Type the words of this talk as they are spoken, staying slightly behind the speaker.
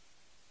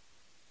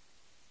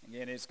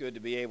Again, it's good to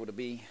be able to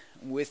be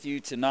with you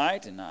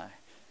tonight, and I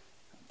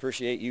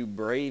appreciate you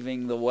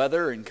braving the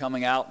weather and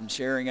coming out and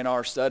sharing in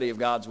our study of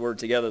God's Word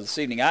together this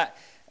evening.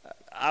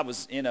 I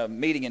was in a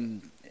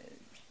meeting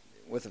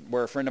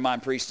where a friend of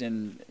mine preached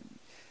in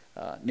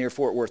near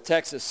Fort Worth,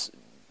 Texas.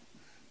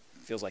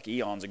 Feels like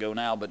eons ago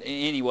now, but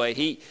anyway,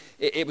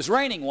 it was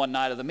raining one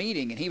night of the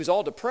meeting, and he was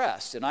all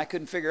depressed, and I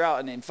couldn't figure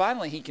out, and then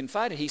finally he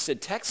confided, he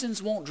said,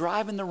 Texans won't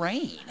drive in the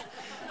rain.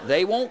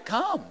 They won't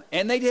come,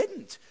 and they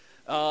didn't.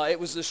 It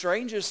was the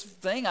strangest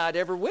thing I'd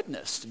ever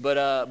witnessed,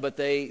 but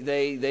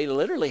they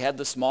literally had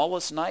the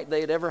smallest night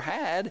they had ever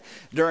had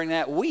during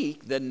that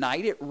week, the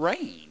night it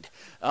rained.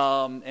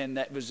 And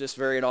that was just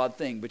very an odd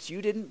thing. But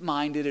you didn't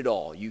mind it at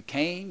all. You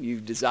came,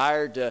 you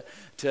desired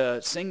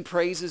to sing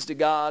praises to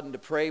God and to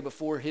pray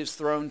before His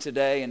throne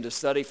today and to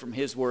study from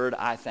His Word.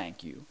 I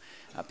thank you.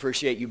 I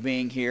appreciate you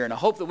being here, and I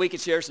hope that we can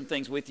share some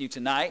things with you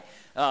tonight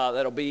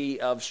that'll be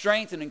of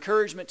strength and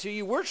encouragement to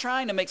you. We're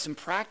trying to make some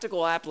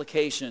practical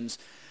applications,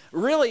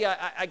 really,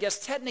 I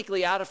guess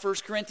technically out of 1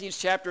 Corinthians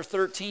chapter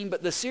 13,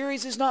 but the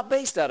series is not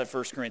based out of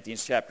 1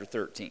 Corinthians chapter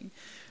 13.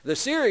 The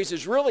series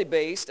is really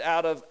based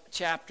out of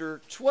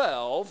chapter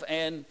 12,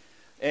 and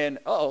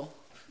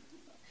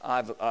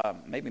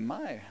maybe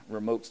my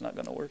remote's not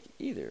going to work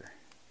either.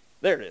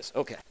 There it is.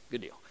 Okay,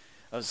 good deal.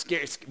 I was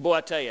scared. Boy,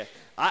 I tell you,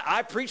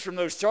 I preached from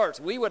those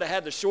charts. We would have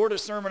had the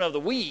shortest sermon of the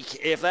week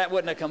if that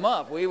wouldn't have come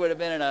up. We would have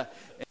been in an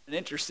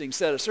interesting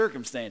set of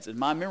circumstances.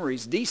 My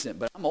memory's decent,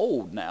 but I'm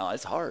old now.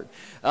 It's hard.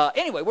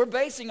 Anyway, we're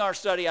basing our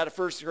study out of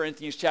 1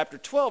 Corinthians chapter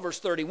 12, verse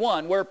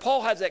 31, where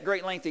Paul has that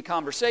great lengthy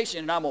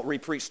conversation, and I won't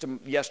re-preach to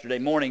yesterday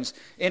morning's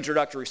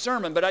introductory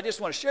sermon, but I just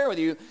want to share with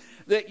you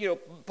that,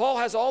 Paul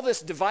has all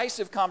this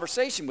divisive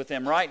conversation with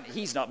them, right?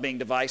 He's not being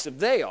divisive.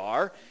 They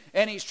are.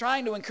 And he's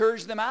trying to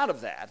encourage them out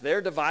of that. They're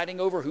dividing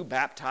over who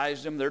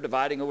baptized them. They're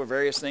dividing over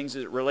various things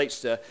as it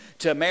relates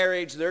to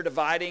marriage. They're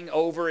dividing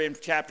over in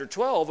chapter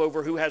 12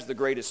 over who has the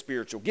greatest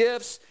spiritual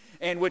gifts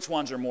and which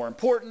ones are more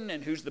important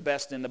and who's the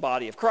best in the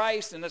body of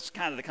Christ. And that's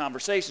kind of the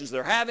conversations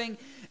they're having.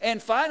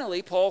 And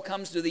finally, Paul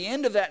comes to the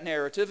end of that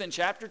narrative in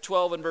chapter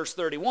 12 and verse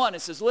 31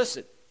 and says,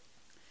 listen,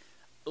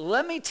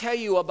 let me tell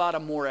you about a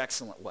more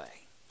excellent way.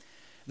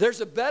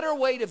 There's a better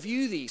way to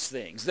view these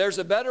things. There's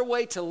a better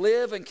way to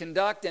live and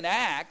conduct and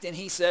act. And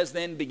he says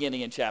then,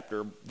 beginning in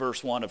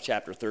verse 1 of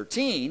chapter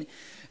 13,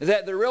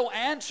 that the real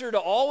answer to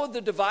all of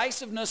the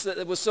divisiveness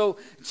that was so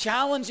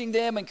challenging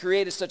them and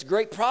created such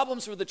great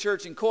problems for the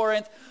church in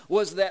Corinth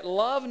was that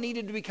love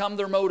needed to become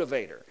their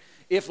motivator.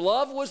 If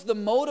love was the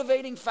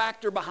motivating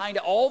factor behind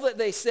all that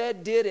they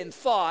said, did, and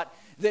thought,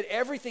 that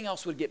everything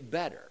else would get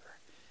better.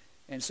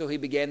 And so he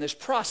began this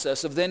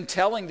process of then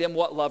telling them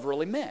what love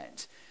really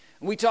meant.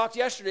 We talked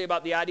yesterday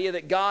about the idea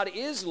that God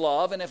is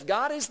love, and if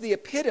God is the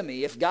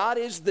epitome, if God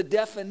is the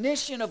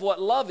definition of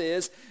what love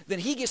is, then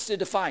he gets to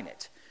define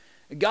it.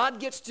 God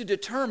gets to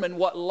determine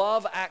what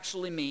love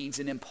actually means,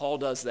 and then Paul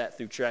does that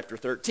through chapter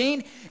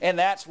 13, and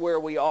that's where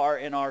we are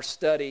in our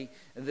study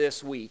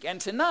this week. And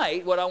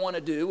tonight, what I want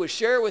to do is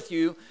share with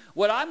you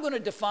what I'm going to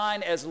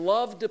define as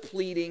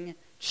love-depleting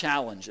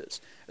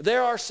challenges.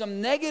 There are some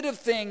negative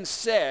things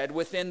said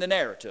within the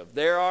narrative.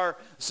 There are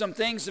some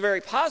things very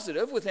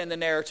positive within the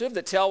narrative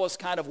that tell us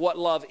kind of what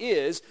love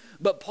is,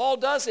 but Paul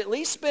does at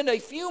least spend a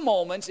few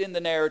moments in the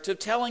narrative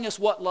telling us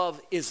what love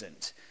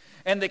isn't.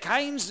 And the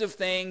kinds of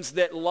things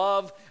that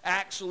love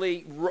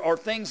actually, or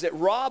things that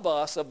rob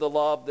us of the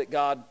love that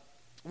God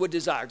would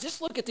desire.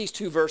 Just look at these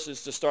two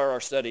verses to start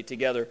our study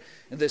together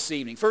this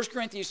evening. 1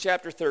 Corinthians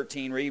chapter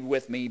 13, read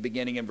with me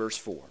beginning in verse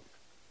 4.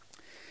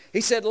 He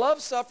said,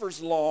 love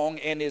suffers long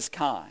and is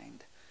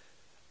kind.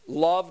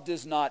 Love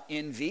does not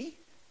envy.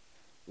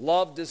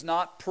 Love does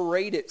not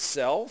parade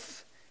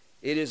itself.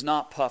 It is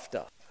not puffed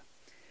up.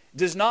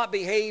 Does not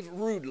behave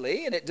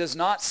rudely, and it does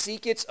not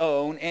seek its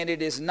own, and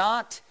it is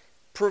not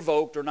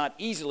provoked or not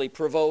easily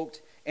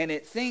provoked, and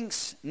it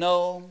thinks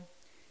no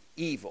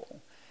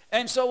evil.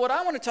 And so what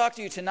I want to talk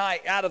to you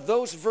tonight out of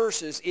those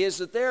verses is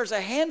that there's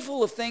a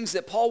handful of things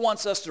that Paul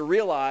wants us to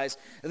realize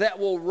that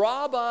will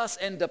rob us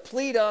and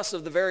deplete us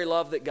of the very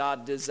love that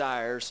God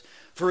desires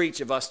for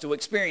each of us to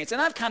experience.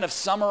 And I've kind of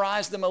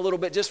summarized them a little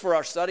bit just for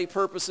our study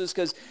purposes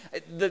because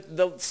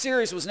the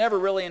series was never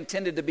really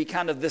intended to be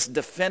kind of this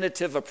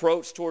definitive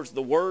approach towards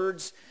the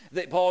words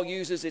that Paul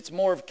uses. It's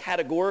more of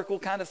categorical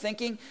kind of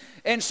thinking.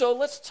 And so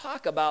let's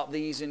talk about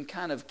these in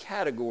kind of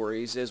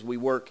categories as we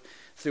work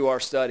through our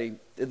study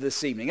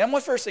this evening. And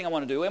one first thing I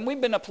want to do, and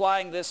we've been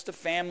applying this to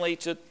family,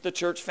 to the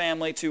church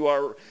family, to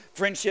our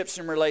friendships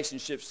and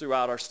relationships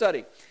throughout our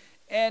study.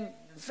 And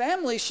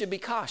families should be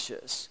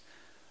cautious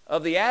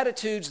of the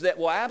attitudes that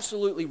will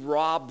absolutely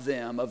rob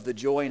them of the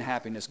joy and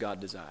happiness God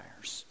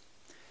desires.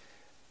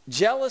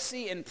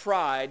 Jealousy and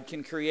pride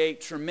can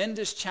create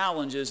tremendous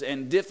challenges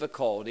and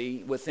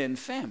difficulty within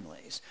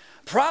families.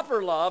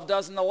 Proper love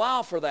doesn't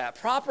allow for that.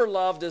 Proper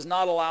love does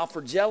not allow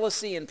for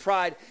jealousy and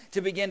pride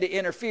to begin to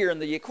interfere in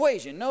the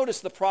equation.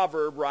 Notice the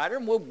proverb writer,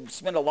 and we'll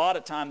spend a lot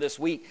of time this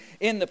week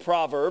in the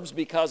Proverbs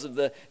because of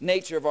the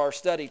nature of our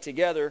study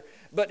together.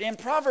 But in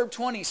Proverb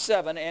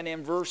 27 and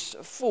in verse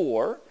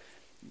 4,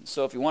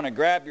 So if you want to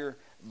grab your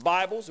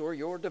Bibles or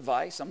your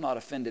device, I'm not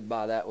offended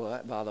by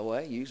that, by the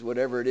way. Use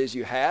whatever it is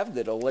you have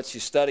that'll let you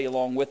study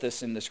along with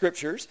us in the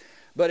Scriptures.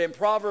 But in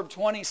Proverbs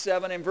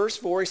 27 and verse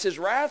 4, he says,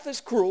 wrath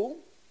is cruel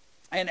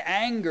and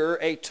anger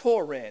a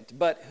torrent,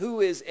 but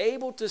who is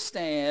able to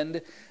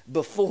stand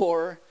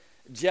before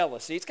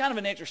jealousy? It's kind of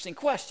an interesting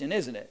question,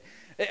 isn't it?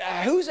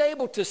 Who's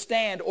able to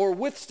stand or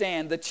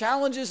withstand the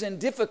challenges and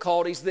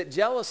difficulties that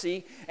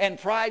jealousy and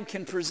pride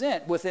can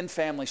present within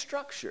family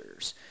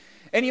structures?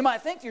 And you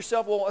might think to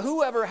yourself, well,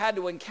 whoever had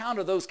to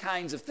encounter those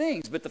kinds of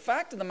things? But the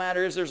fact of the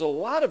matter is there's a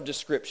lot of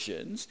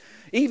descriptions,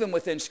 even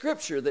within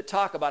Scripture, that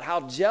talk about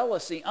how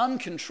jealousy,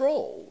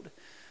 uncontrolled,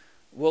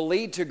 will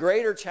lead to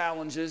greater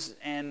challenges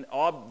and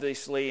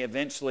obviously,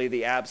 eventually,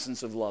 the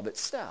absence of love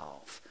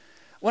itself.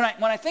 When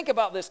I think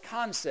about this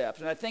concept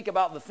and I think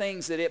about the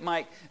things that it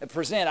might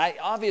present, I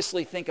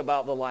obviously think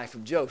about the life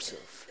of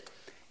Joseph.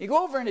 You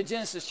go over into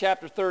Genesis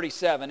chapter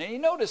 37 and you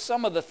notice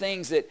some of the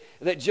things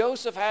that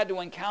Joseph had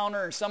to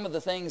encounter and some of the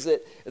things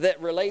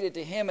that related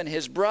to him and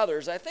his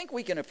brothers. I think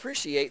we can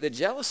appreciate that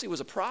jealousy was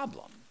a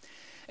problem.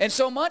 And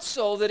so much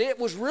so that it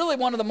was really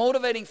one of the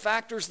motivating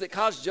factors that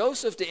caused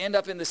Joseph to end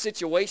up in the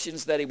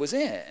situations that he was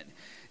in.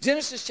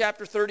 Genesis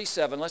chapter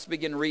 37, let's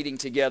begin reading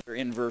together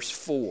in verse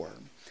 4.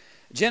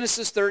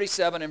 Genesis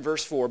 37 and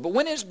verse 4. But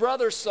when his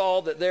brothers saw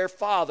that their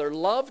father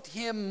loved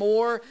him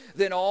more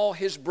than all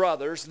his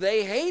brothers,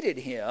 they hated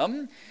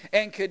him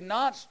and could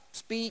not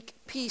speak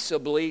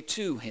peaceably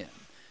to him.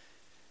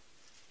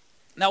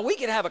 Now we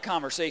could have a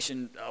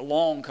conversation, a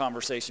long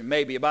conversation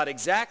maybe, about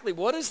exactly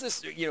what is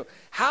this,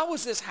 how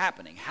is this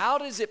happening? How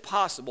is it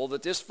possible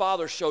that this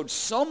father showed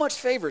so much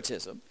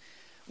favoritism,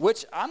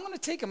 which I'm going to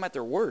take him at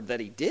their word that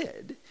he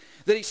did,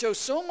 that he shows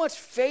so much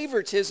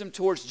favoritism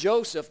towards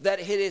Joseph that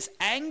it has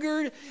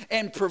angered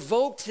and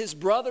provoked his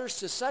brothers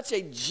to such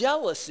a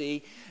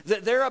jealousy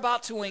that they're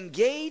about to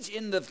engage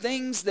in the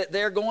things that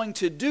they're going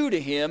to do to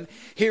him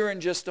here in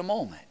just a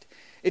moment.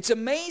 It's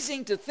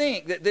amazing to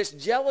think that this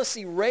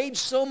jealousy raged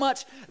so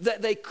much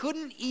that they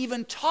couldn't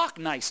even talk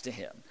nice to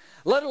him,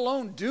 let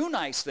alone do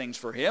nice things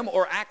for him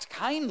or act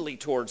kindly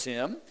towards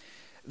him.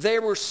 They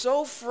were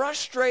so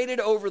frustrated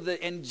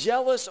and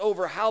jealous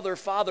over how their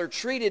father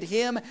treated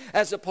him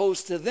as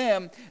opposed to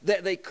them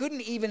that they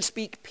couldn't even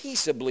speak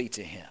peaceably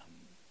to him.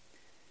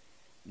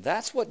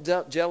 That's what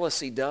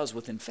jealousy does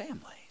within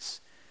families.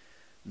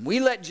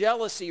 We let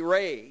jealousy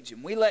rage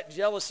and we let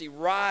jealousy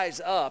rise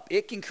up.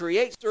 It can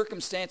create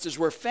circumstances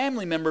where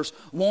family members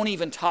won't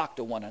even talk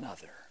to one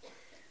another.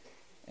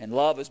 And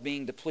love is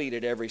being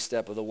depleted every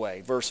step of the way.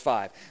 Verse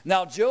 5.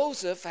 Now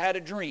Joseph had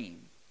a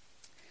dream.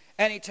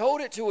 And he told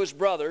it to his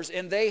brothers,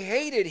 and they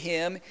hated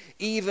him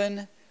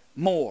even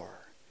more.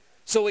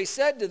 So he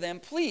said to them,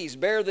 please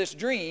bear this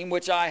dream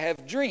which I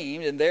have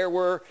dreamed. And there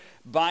were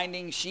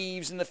binding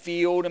sheaves in the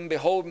field, and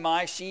behold,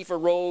 my sheaf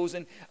arose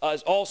and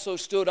also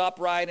stood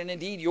upright. And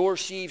indeed your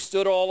sheaf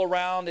stood all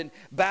around and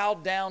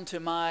bowed down to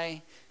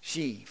my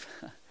sheaf.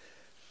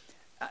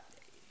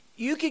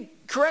 You could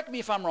correct me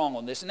if I'm wrong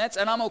on this, and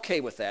I'm okay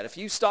with that. If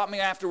you stop me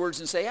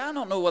afterwards and say, I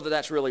don't know whether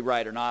that's really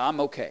right or not,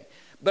 I'm okay.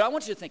 But I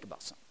want you to think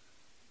about something.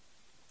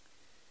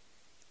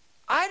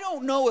 I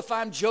don't know if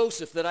I'm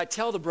Joseph that I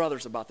tell the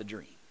brothers about the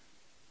dream.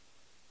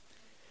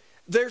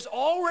 There's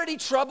already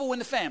trouble in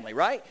the family,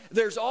 right?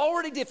 There's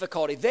already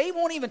difficulty. They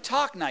won't even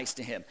talk nice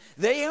to him.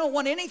 They don't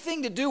want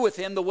anything to do with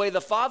him the way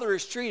the father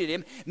has treated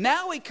him.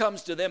 Now he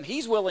comes to them.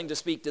 He's willing to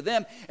speak to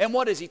them. And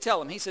what does he tell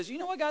them? He says, you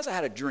know what, guys? I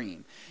had a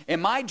dream.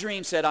 And my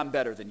dream said I'm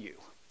better than you.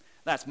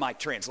 That's my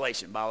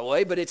translation, by the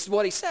way, but it's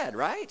what he said,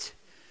 right?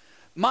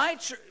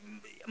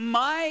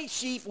 My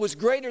sheaf was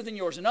greater than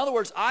yours. In other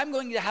words, I'm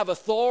going to have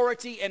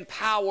authority and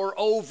power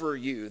over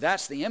you.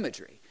 That's the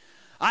imagery.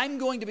 I'm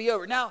going to be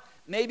over. Now,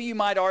 maybe you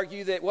might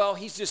argue that, well,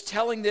 he's just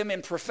telling them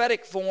in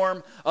prophetic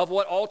form of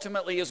what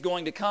ultimately is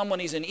going to come when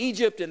he's in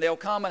Egypt, and they'll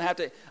come and have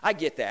to. I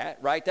get that,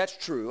 right? That's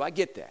true. I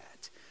get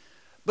that.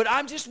 But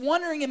I'm just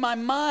wondering in my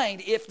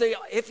mind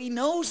if he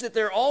knows that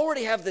they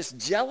already have this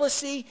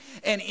jealousy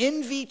and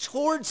envy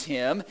towards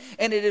him,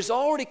 and it has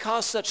already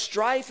caused such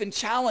strife and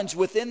challenge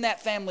within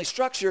that family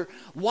structure,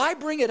 why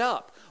bring it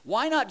up?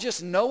 Why not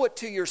just know it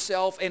to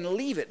yourself and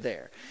leave it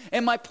there?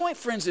 And my point,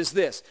 friends, is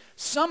this.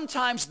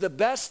 Sometimes the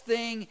best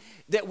thing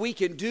that we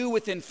can do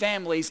within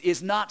families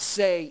is not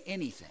say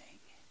anything.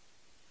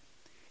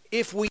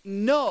 If we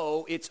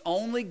know it's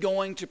only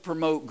going to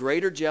promote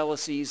greater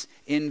jealousies,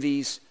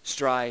 envies,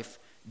 strife,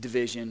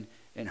 division,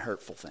 and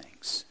hurtful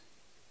things.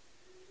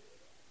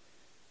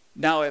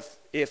 Now,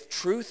 if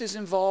truth is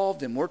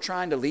involved and we're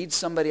trying to lead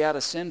somebody out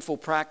of sinful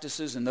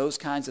practices and those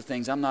kinds of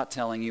things, I'm not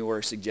telling you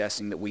or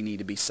suggesting that we need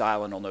to be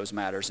silent on those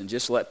matters and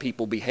just let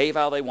people behave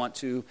how they want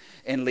to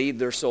and lead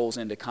their souls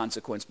into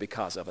consequence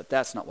because of it.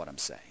 That's not what I'm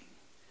saying.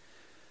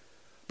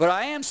 But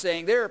I am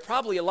saying there are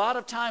probably a lot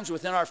of times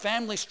within our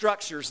family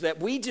structures that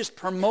we just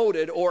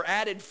promoted or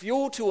added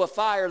fuel to a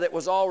fire that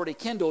was already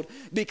kindled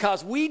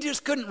because we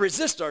just couldn't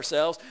resist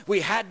ourselves.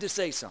 We had to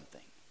say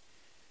something.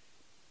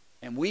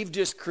 and we've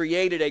just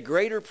created a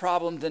greater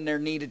problem than there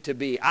needed to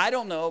be. I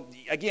don't know.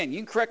 Again, you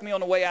can correct me on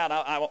the way out.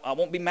 I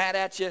won't be mad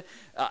at you.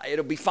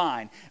 It'll be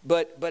fine.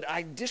 But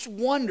I just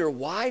wonder,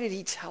 why did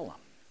he tell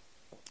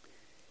them?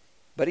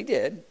 But he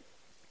did.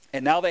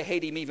 And now they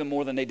hate him even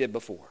more than they did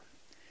before.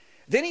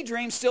 Then he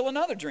dreamed still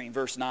another dream,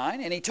 verse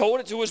 9, and he told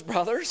it to his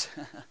brothers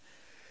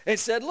and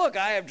said, look,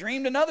 I have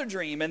dreamed another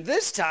dream, and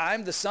this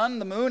time the sun,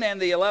 the moon, and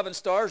the 11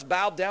 stars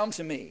bowed down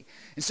to me.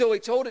 And so he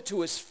told it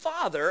to his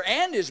father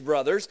and his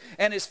brothers,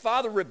 and his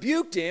father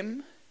rebuked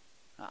him.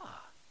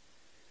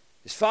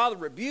 His father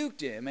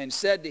rebuked him and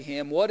said to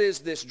him, what is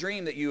this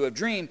dream that you have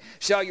dreamed?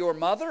 Shall your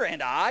mother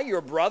and I,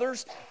 your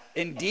brothers,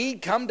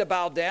 indeed come to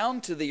bow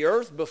down to the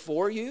earth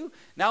before you?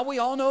 Now we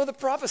all know the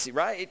prophecy,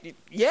 right?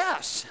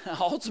 Yes.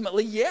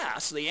 Ultimately,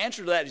 yes. The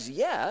answer to that is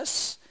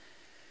yes.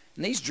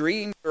 And these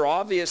dreams are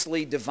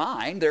obviously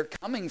divine. They're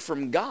coming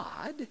from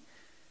God.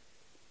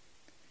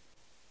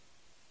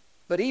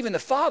 But even the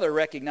father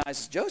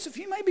recognizes, Joseph,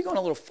 you may be going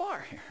a little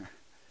far here.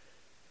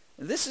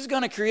 This is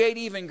going to create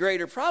even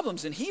greater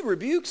problems, and he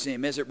rebukes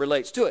him as it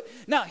relates to it.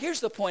 Now, here's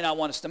the point I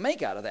want us to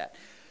make out of that.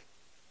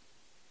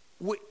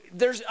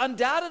 There's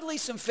undoubtedly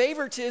some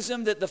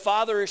favoritism that the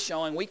father is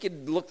showing. We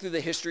could look through the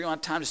history. I don't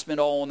have time to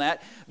spend all on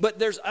that. But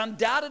there's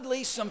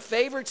undoubtedly some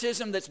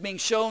favoritism that's being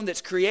shown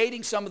that's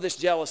creating some of this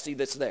jealousy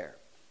that's there.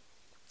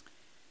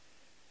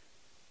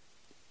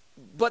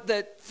 But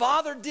the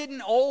father Jacob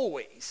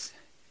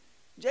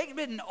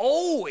didn't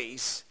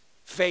always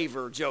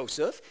favor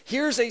Joseph.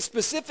 Here's a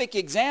specific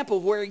example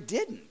of where he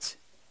didn't.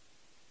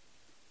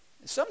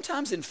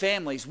 Sometimes in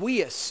families,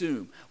 we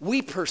assume,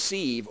 we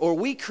perceive, or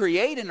we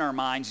create in our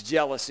minds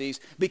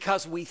jealousies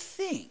because we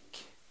think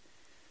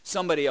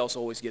somebody else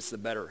always gets the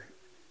better.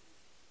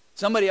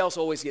 Somebody else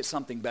always gets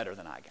something better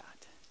than I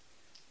got.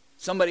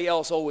 Somebody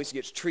else always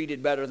gets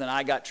treated better than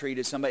I got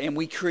treated. And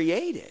we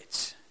create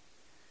it.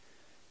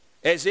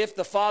 As if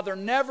the father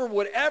never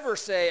would ever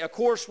say a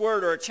coarse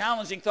word or a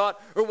challenging thought,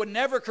 or would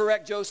never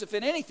correct Joseph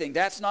in anything.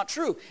 That's not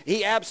true.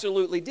 He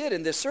absolutely did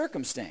in this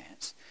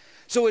circumstance.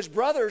 So his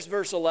brothers,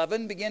 verse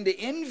 11, began to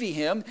envy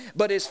him,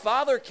 but his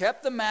father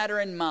kept the matter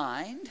in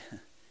mind.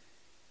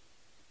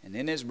 And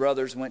then his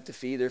brothers went to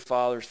feed their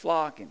father's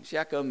flock in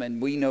Shechem,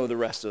 and we know the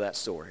rest of that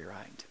story,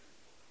 right?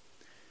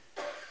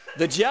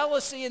 The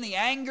jealousy and the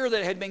anger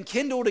that had been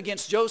kindled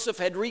against Joseph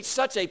had reached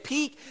such a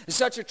peak,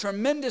 such a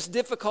tremendous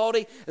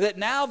difficulty, that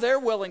now they're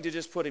willing to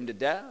just put him to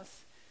death.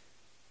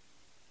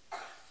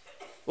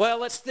 Well,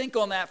 let's think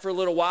on that for a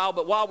little while,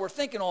 but while we're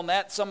thinking on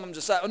that, some of them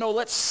decide, oh no,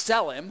 let's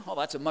sell him. Oh,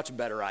 that's a much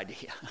better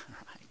idea,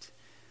 right?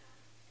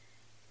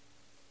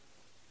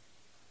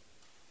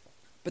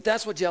 But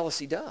that's what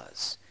jealousy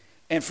does.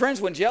 And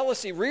friends, when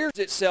jealousy rears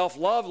itself,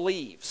 love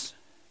leaves.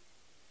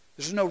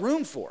 There's no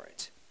room for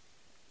it.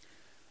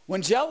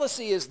 When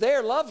jealousy is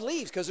there, love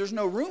leaves because there's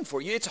no room for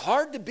you. It's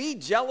hard to be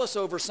jealous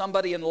over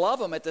somebody and love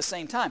them at the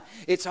same time.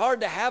 It's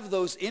hard to have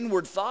those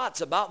inward thoughts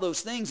about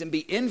those things and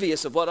be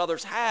envious of what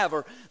others have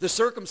or the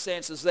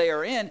circumstances they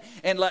are in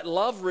and let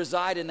love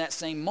reside in that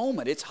same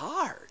moment. It's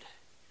hard.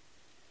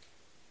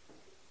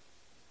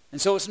 And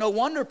so it's no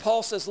wonder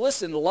Paul says,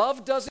 listen,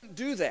 love doesn't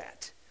do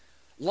that.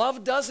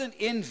 Love doesn't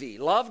envy.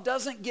 Love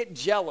doesn't get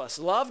jealous.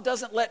 Love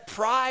doesn't let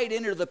pride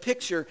enter the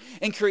picture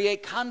and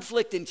create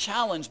conflict and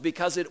challenge,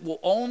 because it will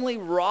only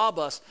rob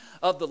us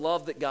of the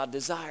love that God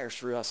desires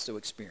for us to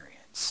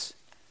experience.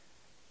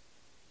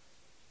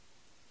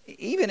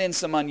 Even in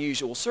some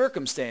unusual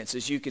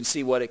circumstances, you can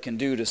see what it can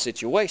do to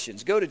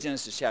situations. Go to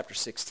Genesis chapter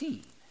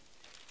 16.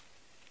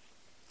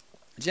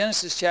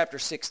 Genesis chapter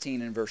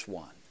 16 and verse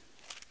 1.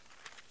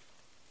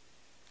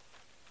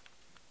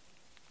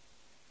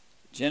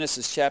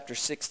 Genesis chapter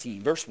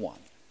 16, verse 1.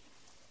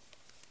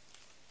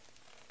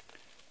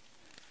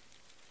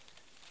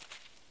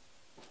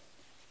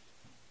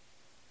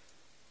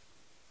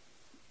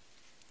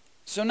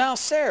 So now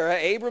Sarah,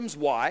 Abram's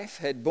wife,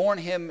 had borne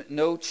him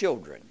no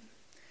children.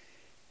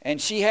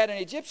 And she had an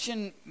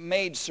Egyptian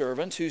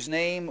maidservant whose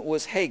name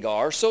was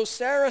Hagar. So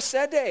Sarah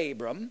said to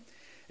Abram,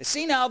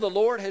 see now, the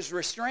Lord has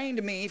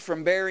restrained me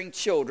from bearing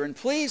children.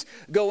 Please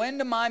go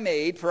into my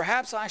maid.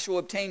 Perhaps I shall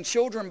obtain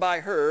children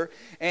by her.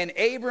 And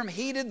Abram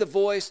heeded the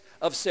voice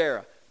of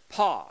Sarah.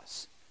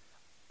 Pause.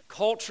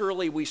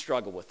 Culturally, we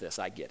struggle with this.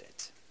 I get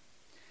it.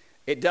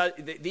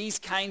 These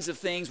kinds of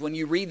things, when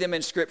you read them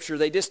in Scripture,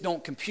 they just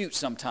don't compute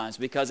sometimes,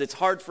 because it's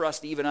hard for us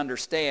to even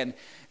understand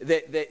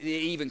that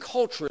even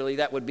culturally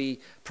that would be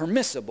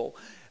permissible.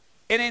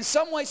 And in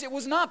some ways it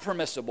was not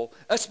permissible,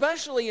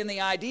 especially in the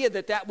idea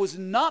that that was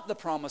not the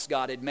promise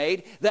God had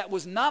made. That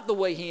was not the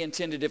way he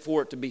intended it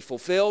for it to be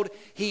fulfilled.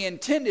 He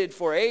intended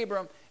for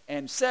Abram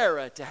and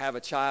Sarah to have a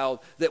child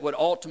that would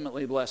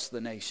ultimately bless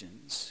the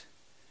nations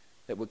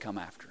that would come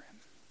after him.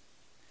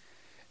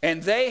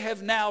 And they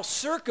have now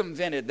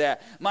circumvented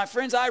that. My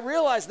friends, I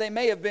realize they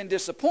may have been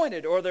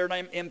disappointed, or they're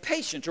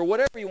impatient, or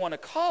whatever you want to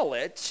call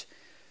it.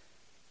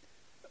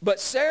 But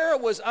Sarah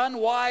was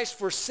unwise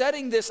for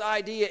setting this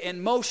idea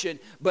in motion,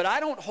 but I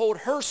don't hold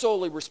her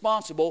solely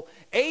responsible.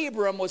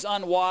 Abram was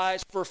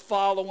unwise for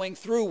following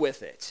through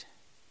with it.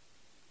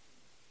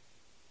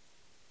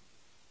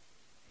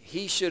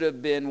 he should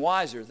have been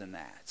wiser than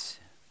that.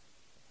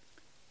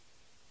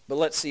 But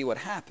let's see what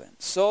happened.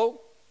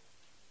 So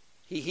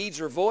he heeds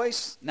her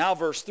voice. Now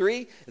verse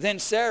 3, then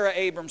Sarah,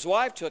 Abram's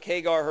wife, took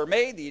Hagar, her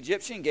maid, the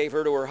Egyptian, gave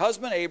her to her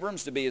husband,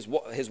 Abram's, to be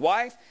his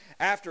wife,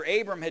 after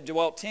Abram had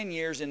dwelt 10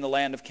 years in the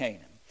land of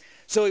Canaan.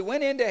 So he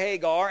went into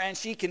Hagar, and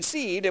she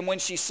conceived, and when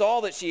she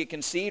saw that she had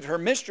conceived, her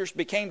mistress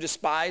became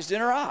despised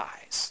in her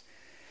eyes.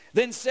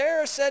 Then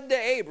Sarah said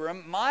to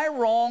Abram, my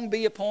wrong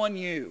be upon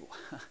you.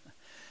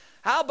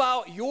 How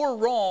about your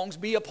wrongs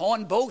be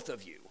upon both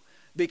of you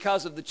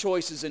because of the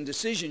choices and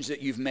decisions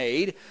that you've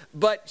made?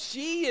 But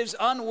she is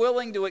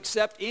unwilling to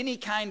accept any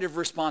kind of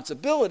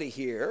responsibility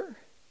here.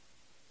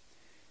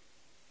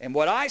 And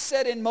what I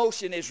set in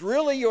motion is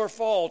really your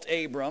fault,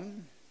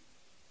 Abram.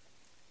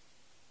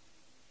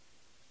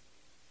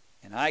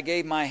 And I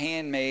gave my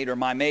handmaid or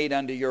my maid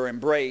unto your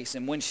embrace,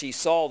 and when she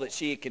saw that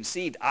she had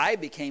conceived, I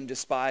became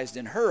despised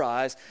in her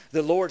eyes.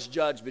 The Lord's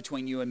judge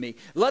between you and me.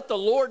 Let the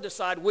Lord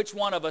decide which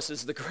one of us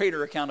is the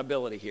greater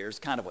accountability here, is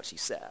kind of what she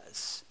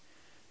says.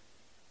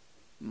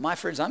 My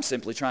friends, I'm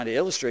simply trying to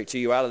illustrate to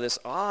you out of this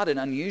odd and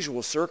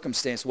unusual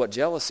circumstance what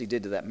jealousy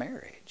did to that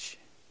marriage.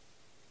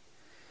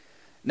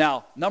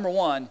 Now, number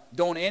one,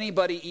 don't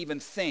anybody even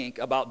think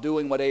about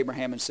doing what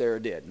Abraham and Sarah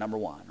did. Number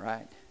one,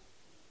 right?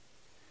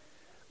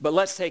 But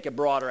let's take a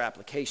broader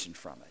application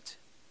from it.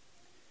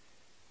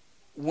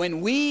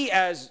 When we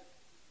as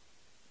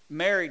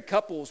married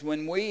couples,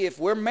 if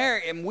we're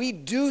married and we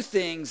do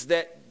things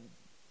that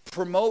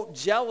promote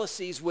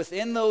jealousies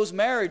within those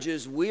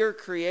marriages, we're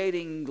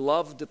creating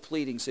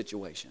love-depleting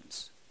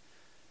situations.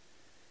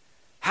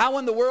 How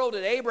in the world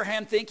did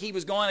Abraham think he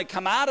was going to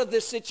come out of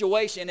this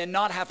situation and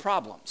not have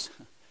problems?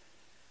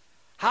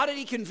 How did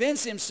he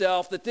convince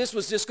himself that this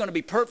was just going to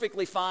be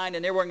perfectly fine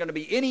and there weren't going to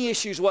be any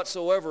issues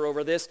whatsoever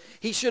over this?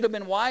 He should have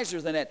been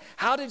wiser than that.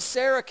 How did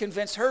Sarah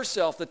convince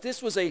herself that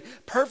this was a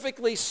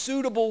perfectly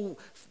suitable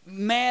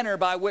manner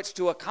by which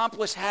to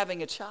accomplish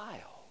having a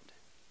child?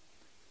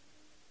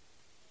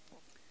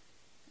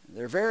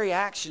 Their very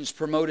actions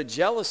promoted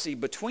jealousy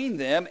between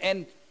them,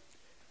 and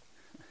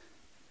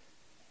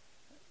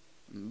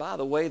by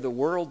the way, the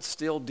world's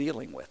still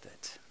dealing with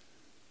it.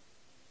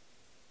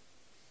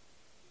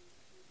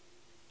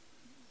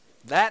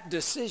 That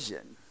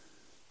decision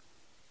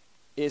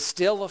is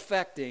still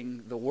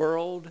affecting the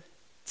world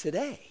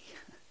today.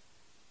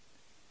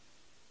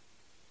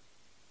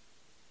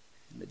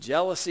 And the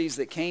jealousies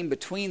that came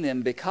between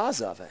them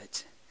because of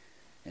it.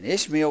 And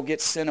Ishmael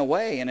gets sent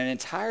away, and an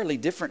entirely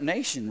different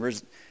nation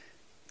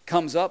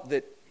comes up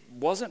that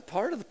wasn't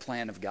part of the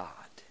plan of God.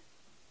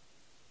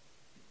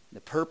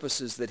 The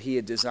purposes that he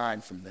had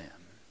designed from them.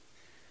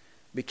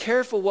 Be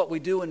careful what we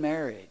do in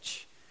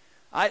marriage.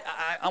 I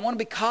want to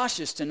be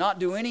cautious to not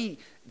do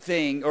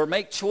anything or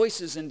make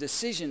choices and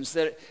decisions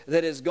that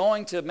is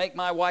going to make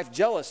my wife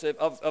jealous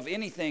of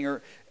anything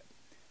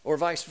or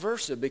vice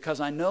versa,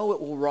 because I know it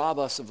will rob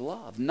us of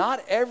love.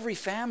 Not every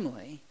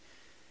family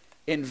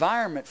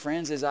environment,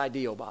 friends, is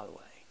ideal, by the way.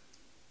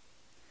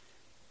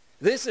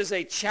 This is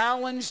a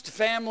challenged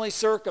family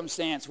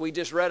circumstance we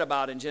just read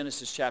about in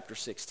Genesis chapter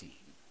 16.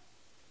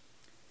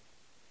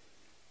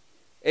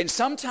 And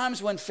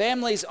sometimes when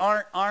families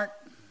aren't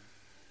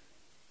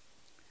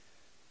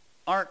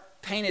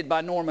painted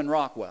by Norman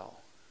Rockwell,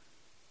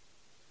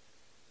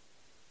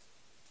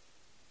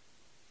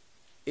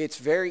 it's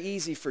very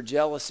easy for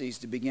jealousies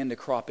to begin to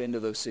crop into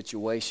those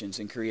situations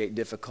and create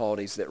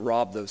difficulties that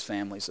rob those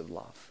families of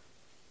love.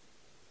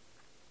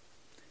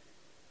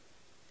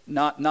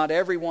 Not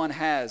everyone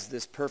has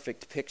this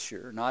perfect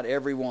picture. Not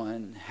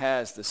everyone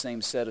has the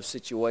same set of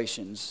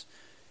situations.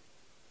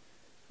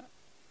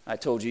 I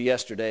told you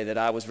yesterday that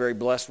I was very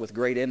blessed with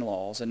great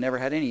in-laws and never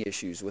had any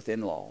issues with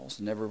in-laws.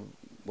 Never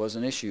was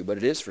an issue, but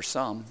it is for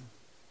some.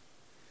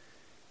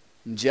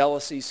 And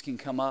jealousies can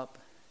come up.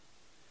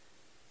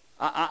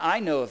 I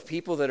know of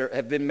people that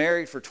have been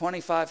married for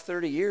 25,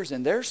 30 years,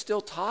 and they're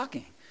still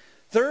talking.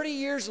 30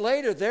 years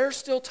later, they're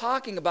still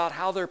talking about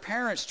how their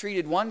parents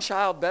treated one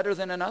child better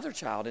than another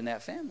child in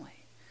that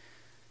family.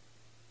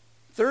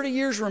 30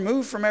 years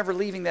removed from ever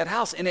leaving that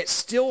house, and it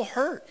still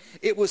hurt.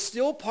 It was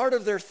still part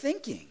of their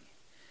thinking.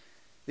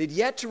 They'd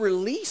yet to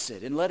release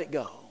it and let it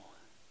go.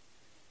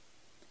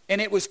 And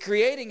it was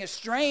creating a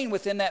strain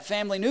within that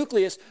family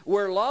nucleus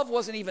where love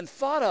wasn't even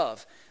thought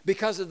of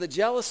because of the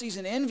jealousies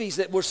and envies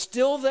that were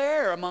still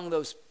there among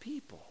those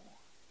people.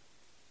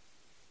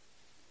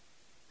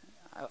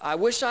 I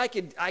wish I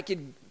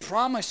could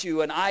promise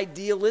you an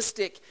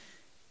idealistic,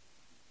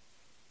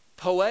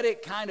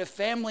 poetic kind of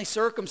family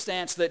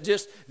circumstance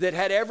that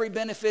had every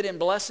benefit and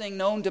blessing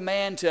known to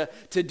man to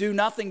do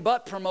nothing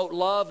but promote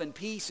love and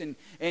peace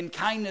and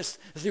kindness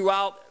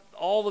throughout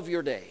all of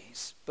your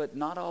days. But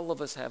not all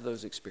of us have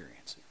those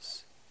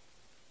experiences.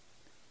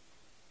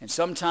 And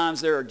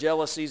sometimes there are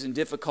jealousies and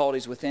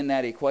difficulties within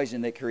that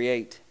equation that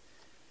create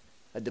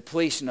a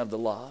depletion of the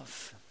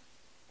love.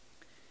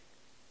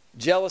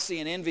 Jealousy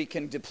and envy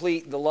can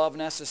deplete the love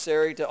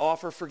necessary to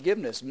offer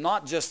forgiveness,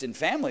 not just in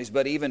families,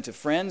 but even to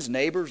friends,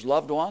 neighbors,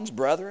 loved ones,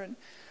 brethren.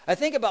 I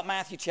think about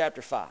Matthew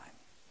chapter 5.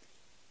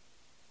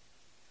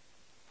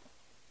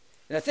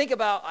 And I think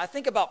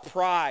about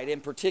pride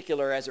in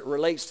particular as it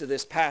relates to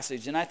this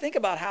passage. And I think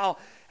about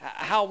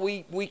how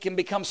we can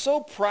become so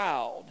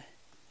proud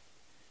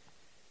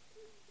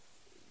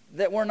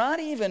that we're not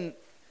even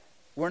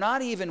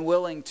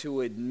willing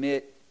to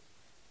admit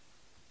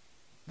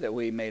that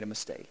we made a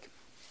mistake,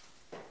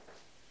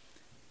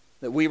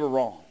 that we were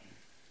wrong.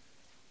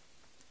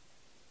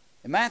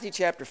 In Matthew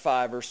chapter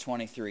 5, verse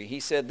 23,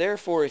 he said,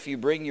 "Therefore, if you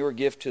bring your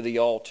gift to the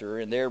altar,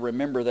 and there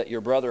remember that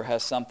your brother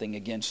has something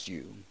against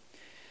you,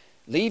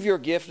 leave your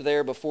gift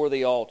there before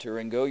the altar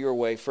and go your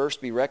way.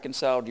 First be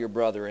reconciled to your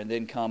brother, and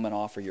then come and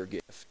offer your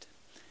gift."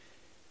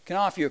 Can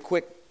I offer you a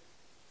quick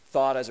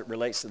thought as it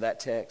relates to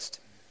that text?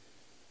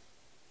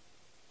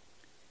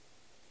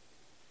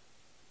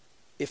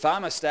 If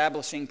I'm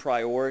establishing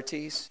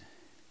priorities,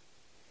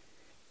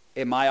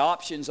 and my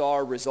options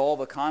are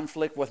resolve a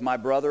conflict with my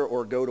brother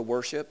or go to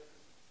worship,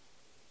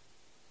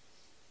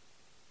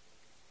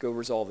 go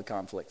resolve the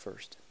conflict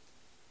first.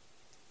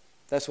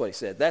 That's what he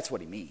said. That's what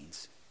he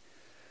means.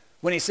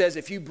 When he says,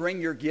 if you bring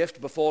your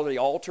gift before the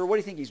altar, what do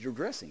you think he's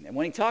addressing? And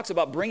when he talks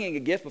about bringing a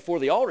gift before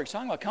the altar, he's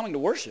talking about coming to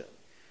worship.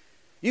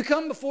 You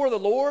come before the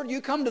Lord, you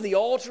come to the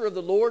altar of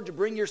the Lord to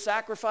bring your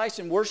sacrifice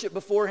and worship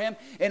before him,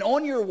 and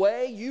on your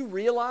way you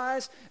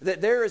realize that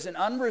there is an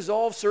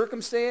unresolved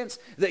circumstance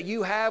that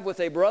you have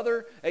with a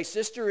brother, a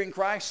sister in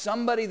Christ,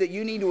 somebody that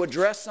you need to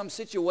address some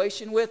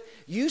situation with.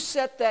 You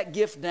set that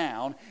gift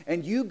down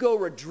and you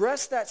go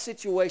address that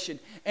situation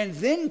and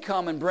then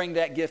come and bring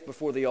that gift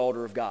before the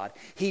altar of God.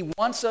 He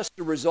wants us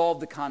to resolve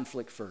the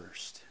conflict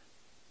first.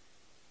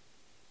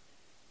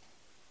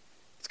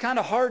 It's kind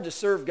of hard to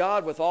serve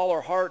God with all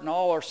our heart and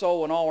all our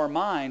soul and all our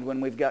mind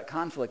when we've got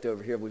conflict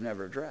over here we've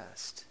never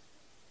addressed.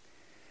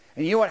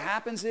 And you know what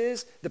happens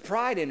is the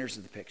pride enters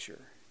the picture.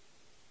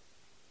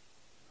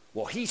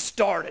 Well, he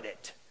started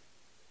it.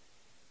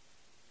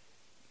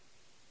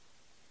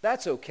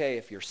 That's okay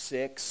if you're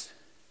 6,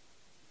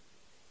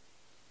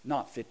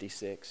 not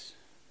 56.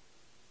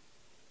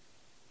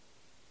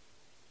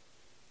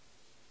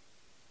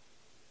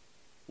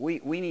 We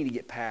need to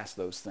get past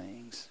those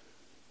things.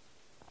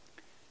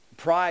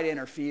 Pride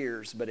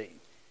interferes, but it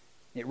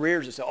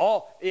rears itself.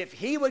 Oh, if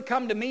he would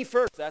come to me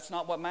first. That's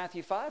not what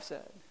Matthew 5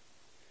 said.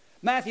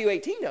 Matthew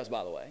 18 does,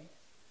 by the way.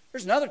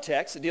 There's another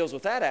text that deals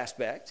with that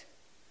aspect.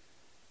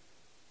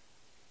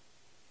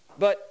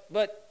 But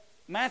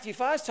Matthew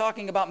 5 is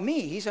talking about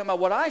me. He's talking about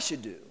what I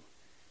should do.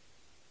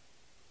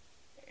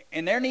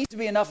 And there needs to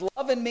be enough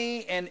love in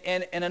me and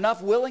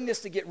enough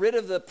willingness to get rid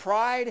of the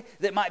pride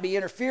that might be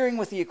interfering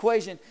with the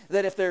equation,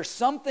 that if there's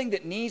something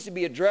that needs to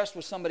be addressed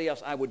with somebody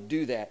else, I would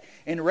do that.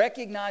 And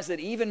recognize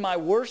that even my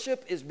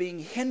worship is being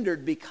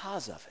hindered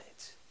because of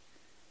it.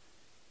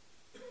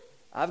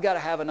 I've got to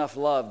have enough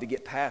love to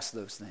get past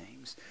those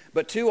things.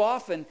 But too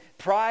often,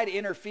 pride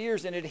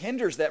interferes and it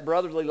hinders that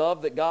brotherly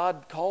love that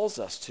God calls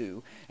us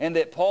to, and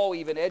that Paul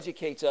even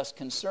educates us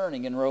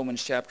concerning in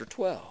Romans chapter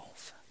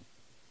 12.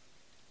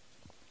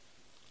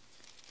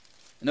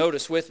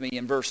 Notice with me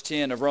in verse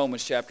 10 of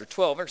Romans chapter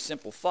 12, very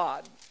simple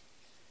thought.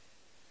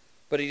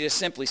 But he just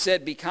simply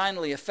said, be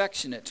kindly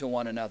affectionate to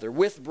one another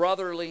with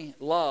brotherly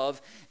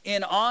love,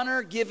 in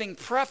honor giving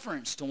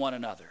preference to one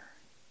another.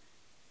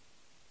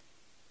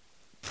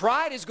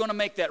 Pride is going to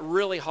make that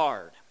really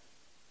hard.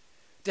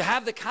 To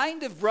have the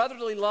kind of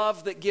brotherly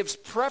love that gives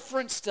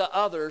preference to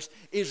others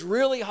is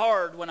really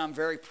hard when I'm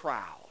very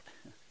proud.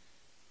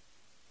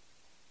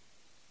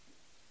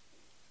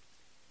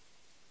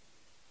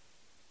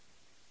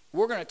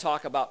 We're going to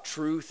talk about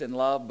truth and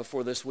love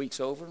before this week's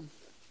over.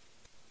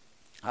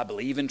 I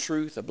believe in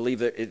truth. I believe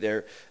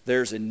that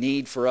there's a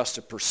need for us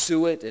to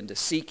pursue it and to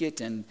seek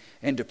it and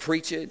to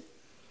preach it.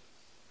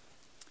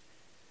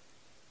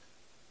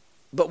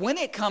 But when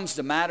it comes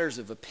to matters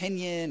of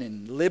opinion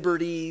and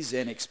liberties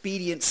and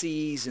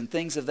expediencies and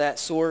things of that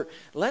sort,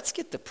 let's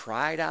get the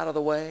pride out of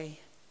the way.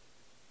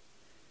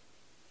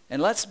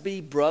 And let's be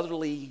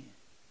brotherly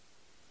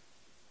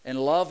and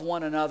love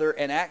one another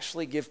and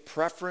actually give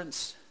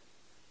preference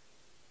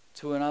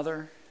to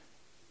another.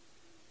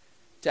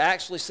 To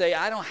actually say,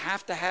 I don't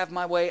have to have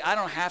my way. I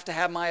don't have to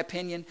have my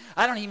opinion.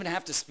 I don't even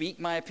have to speak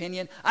my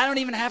opinion. I don't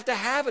even have to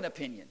have an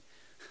opinion.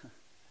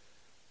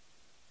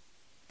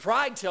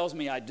 Pride tells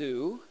me I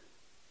do.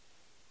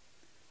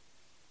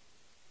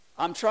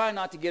 I'm trying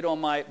not to get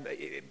on my...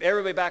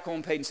 Everybody back home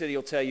in Payton City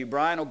will tell you,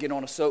 Brian will get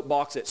on a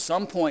soapbox at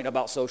some point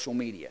about social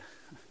media.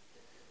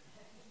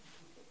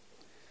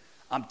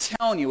 I'm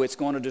telling you it's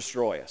going to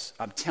destroy us.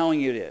 I'm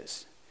telling you it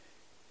is.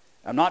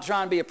 I'm not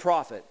trying to be a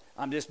prophet.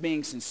 I'm just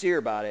being sincere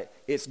about it.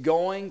 It's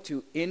going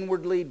to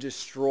inwardly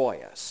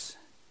destroy us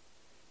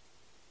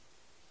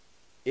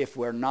if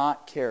we're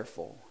not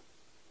careful.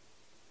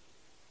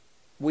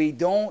 We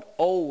don't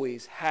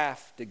always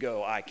have to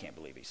go, I can't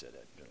believe he said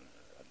that.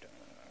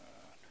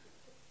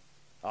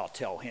 I'll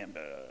tell him.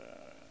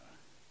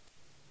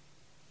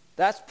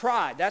 That's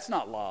pride. That's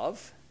not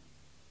love.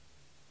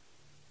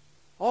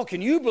 Oh,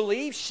 can you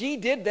believe she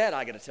did that?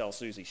 I got to tell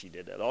Susie she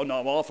did that. Oh,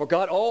 no, I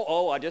forgot.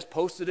 Oh, I just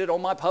posted it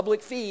on my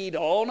public feed.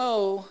 Oh,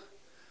 no.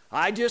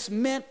 I just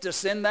meant to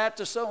send that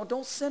to so.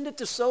 Don't send it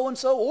to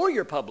so-and-so or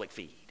your public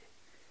feed.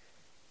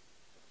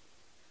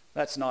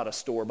 That's not a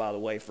store, by the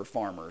way, for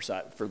farmers,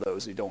 for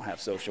those who don't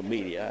have social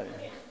media.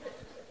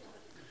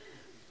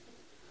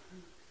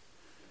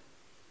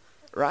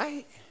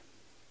 Right?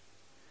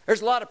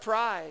 There's a lot of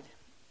pride.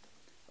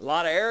 A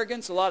lot of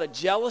arrogance, a lot of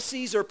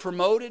jealousies are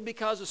promoted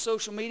because of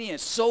social media. And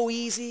it's so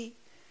easy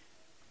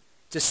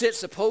to sit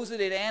supposed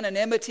in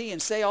anonymity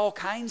and say all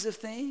kinds of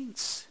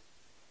things.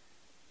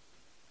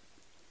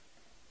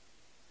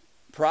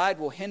 Pride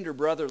will hinder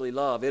brotherly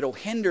love. It'll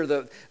hinder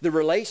the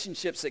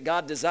relationships that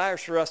God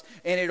desires for us,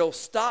 and it'll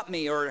stop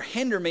me or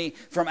hinder me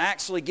from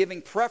actually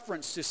giving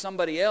preference to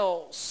somebody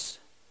else.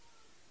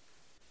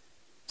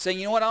 Saying,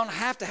 you know what, I don't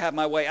have to have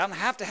my way. I don't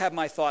have to have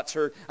my thoughts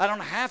heard. I don't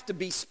have to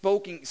be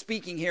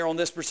speaking here on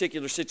this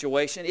particular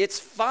situation. It's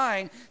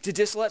fine to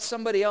just let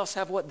somebody else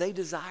have what they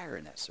desire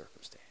in that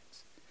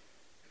circumstance.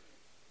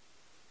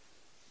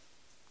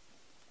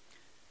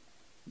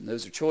 And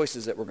those are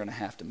choices that we're going to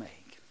have to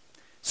make.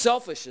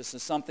 Selfishness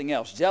is something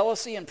else.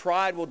 Jealousy and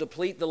pride will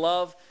deplete the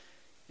love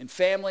in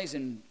families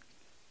and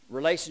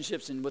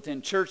relationships and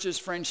within churches,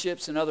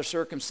 friendships, and other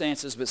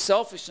circumstances. But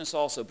selfishness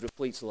also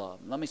depletes love.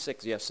 Let me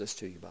suggest this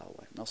to you, by the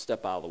way. I'll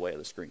step out of the way of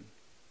the screen.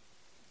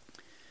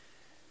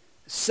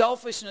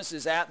 Selfishness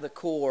is at the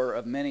core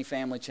of many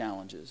family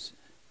challenges.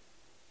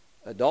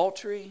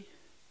 Adultery,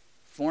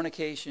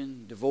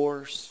 fornication,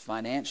 divorce,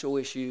 financial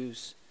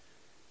issues.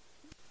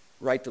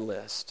 Write the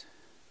list.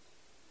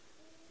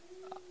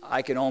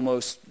 I can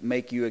almost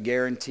make you a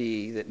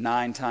guarantee that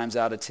 9 times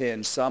out of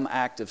 10, some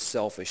act of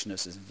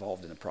selfishness is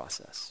involved in the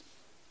process.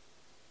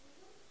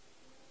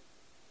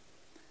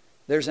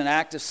 There's an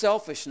act of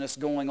selfishness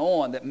going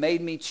on that made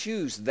me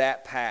choose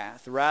that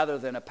path rather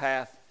than a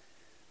path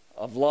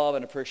of love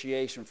and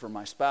appreciation for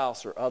my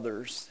spouse or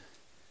others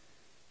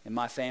and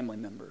my family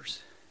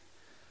members.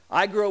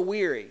 I grow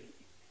weary.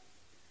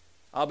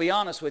 I'll be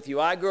honest with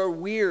you. I grow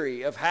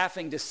weary of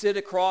having to sit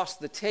across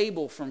the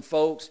table from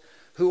folks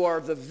who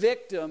are the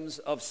victims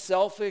of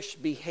selfish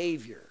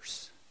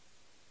behaviors.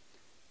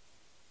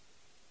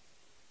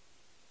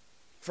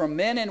 From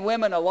men and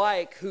women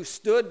alike who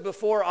stood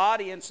before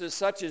audiences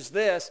such as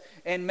this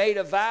and made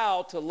a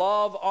vow to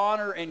love,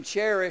 honor, and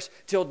cherish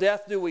till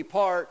death do we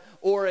part,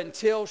 or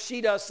until she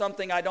does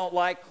something I don't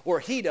like or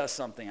he does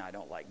something I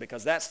don't like,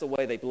 because that's the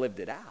way they've lived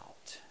it out.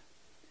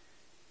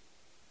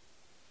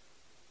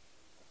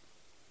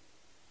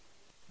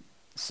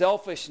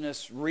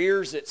 Selfishness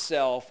rears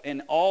itself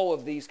in all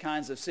of these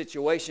kinds of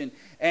situations,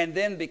 and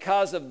then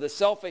because of the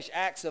selfish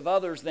acts of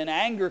others, then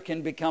anger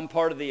can become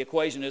part of the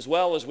equation as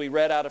well, as we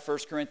read out of 1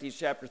 Corinthians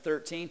chapter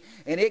 13,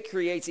 and it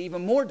creates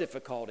even more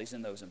difficulties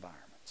in those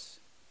environments.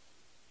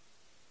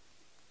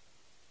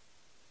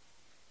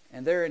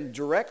 And they're in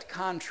direct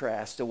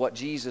contrast to what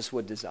Jesus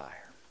would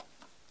desire.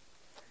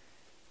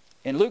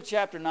 In Luke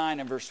chapter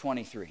 9 and verse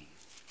 23.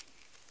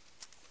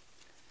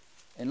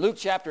 In Luke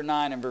chapter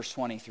 9 and verse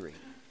 23.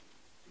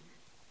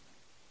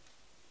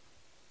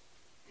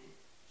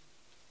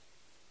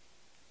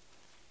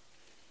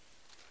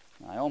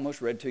 I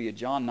almost read to you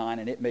John 9,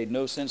 and it made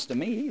no sense to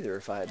me either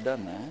if I had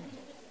done that.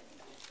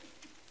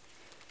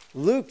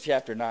 Luke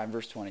chapter 9,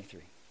 verse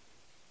 23.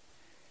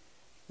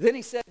 Then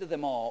he said to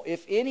them all,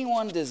 if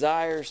anyone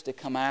desires to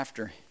come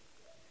after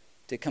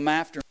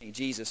me,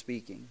 Jesus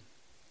speaking,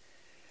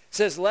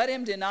 says, let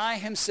him deny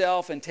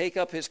himself and take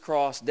up his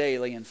cross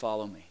daily and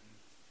follow me.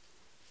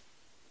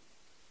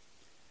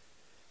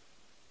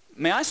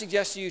 May I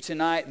suggest to you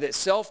tonight that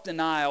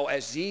self-denial,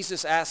 as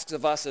Jesus asks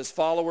of us as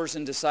followers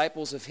and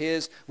disciples of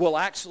His, will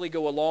actually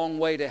go a long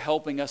way to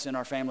helping us in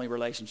our family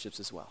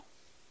relationships as well.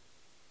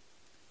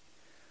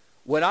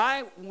 When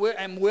I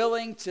am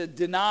willing to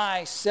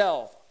deny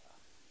self,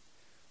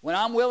 when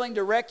I'm willing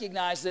to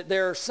recognize that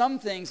there are some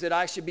things that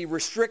I should be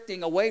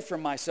restricting away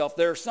from myself,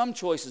 there are some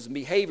choices and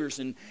behaviors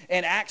and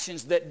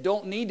actions that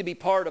don't need to be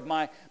part of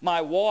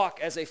my walk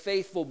as a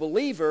faithful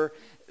believer,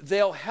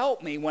 they'll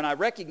help me when I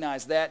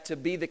recognize that to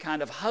be the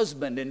kind of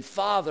husband and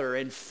father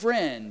and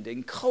friend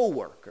and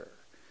co-worker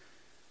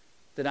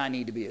that I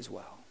need to be as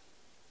well.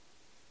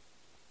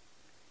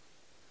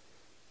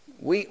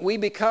 We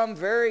become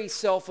very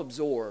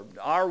self-absorbed.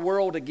 Our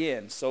world,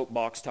 again,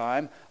 soapbox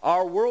time,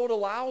 our world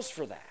allows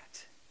for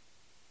that.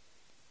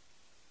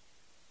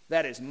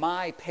 That is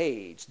my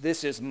page.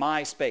 This is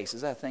my space.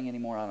 Is that a thing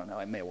anymore? I don't know.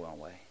 It may have gone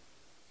away.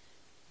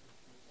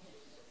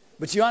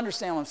 But you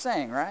understand what I'm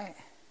saying, right?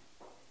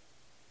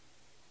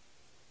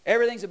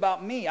 Everything's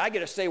about me. I get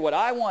to say what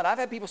I want. I've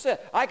had people say,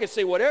 I can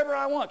say whatever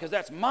I want because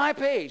that's my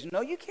page.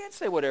 No, you can't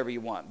say whatever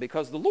you want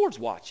because the Lord's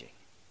watching.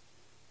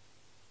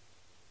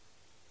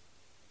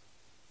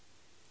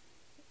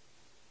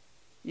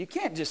 You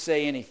can't just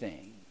say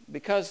anything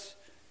because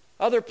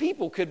other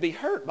people could be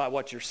hurt by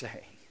what you're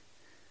saying.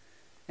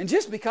 And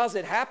just because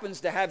it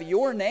happens to have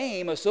your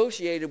name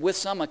associated with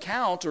some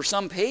account or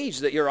some page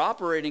that you're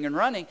operating and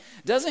running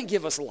doesn't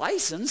give us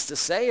license to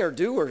say or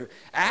do or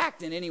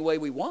act in any way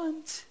we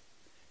want.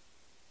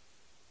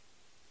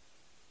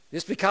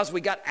 Just because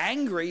we got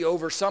angry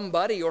over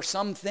somebody or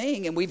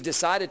something and we've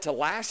decided to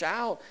lash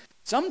out,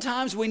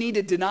 sometimes we need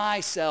to deny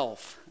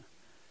self.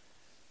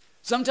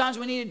 Sometimes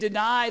we need to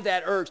deny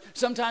that urge.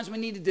 Sometimes we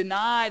need to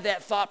deny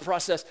that thought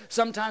process.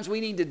 Sometimes we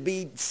need to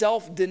be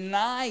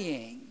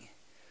self-denying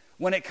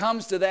when it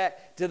comes to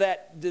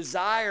that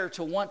desire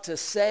to want to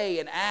say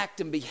and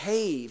act and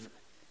behave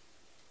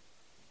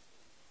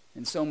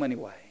in so many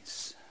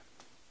ways.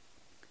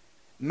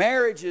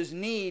 Marriages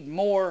need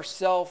more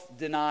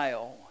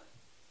self-denial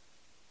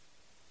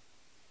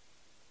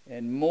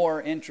and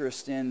more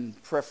interest in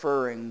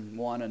preferring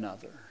one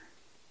another.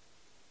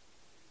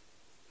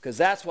 Because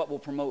that's what will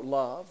promote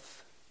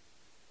love.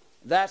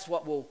 That's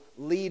what will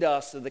lead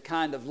us to the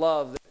kind of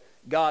love that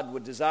God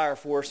would desire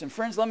for us. And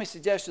friends, let me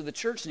suggest to you the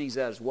church needs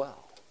that as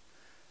well.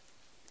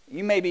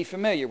 You may be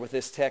familiar with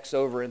this text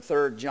over in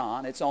 3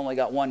 John. It's only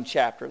got one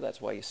chapter. That's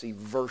why you see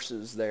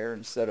verses there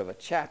instead of a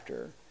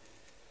chapter.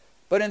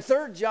 But in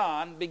 3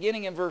 John,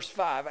 beginning in verse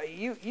 5,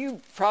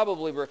 you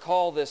probably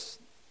recall this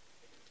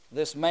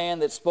man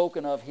that's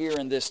spoken of here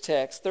in this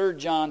text. 3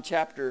 John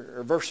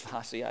verse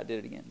 5. See, I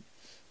did it again.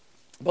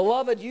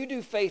 Beloved, you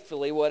do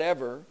faithfully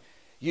whatever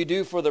you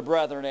do for the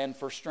brethren and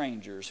for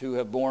strangers who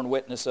have borne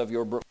witness of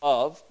your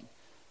love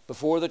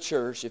before the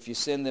church. If you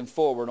send them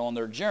forward on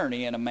their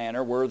journey in a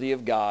manner worthy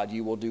of God,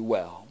 you will do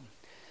well.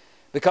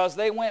 Because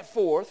they went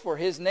forth for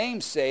his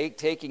name's sake,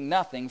 taking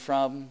nothing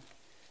from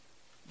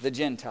the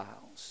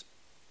Gentiles.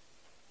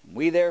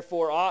 We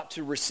therefore ought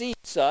to receive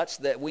such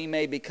that we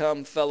may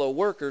become fellow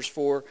workers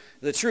for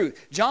the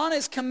truth. John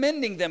is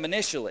commending them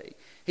initially.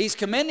 He's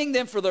commending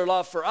them for their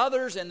love for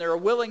others and their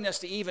willingness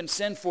to even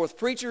send forth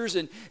preachers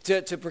and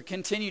to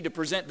continue to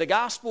present the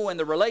gospel and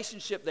the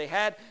relationship they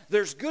had.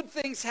 There's good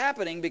things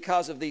happening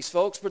because of these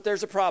folks, but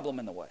there's a problem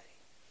in the way.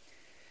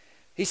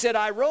 He said,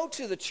 I wrote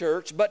to the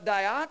church, but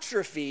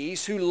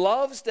Diotrephes, who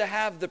loves to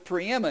have the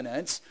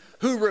preeminence,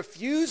 who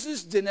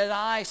refuses to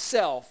deny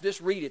self.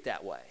 Just read it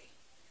that way.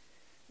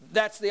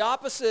 That's the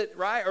opposite,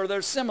 right? Or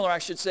they're similar, I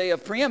should say,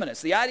 of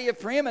preeminence. The idea of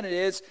preeminence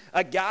is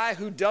a guy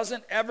who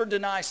doesn't ever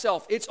deny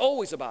self. It's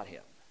always about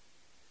him.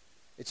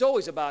 It's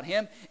always about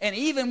him. And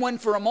even when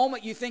for a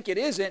moment you think it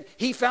isn't,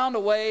 he found a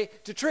way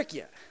to trick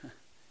you.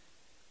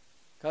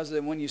 Because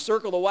when you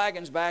circle the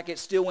wagons back, it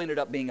still ended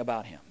up being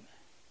about him.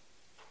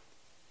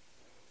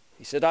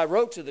 He said, I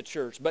wrote to the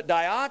church, but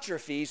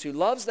Diotrephes, who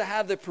loves to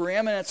have the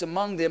preeminence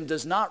among them,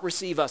 does not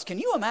receive us. Can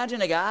you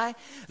imagine a guy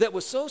that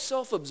was so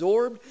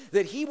self-absorbed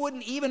that he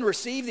wouldn't even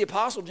receive the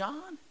Apostle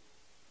John?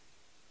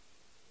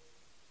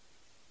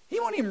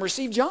 He won't even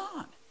receive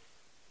John.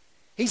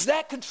 He's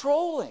that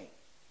controlling.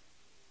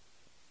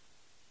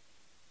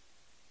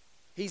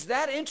 He's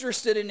that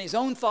interested in his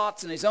own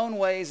thoughts and his own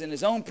ways and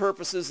his own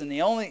purposes, and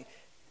And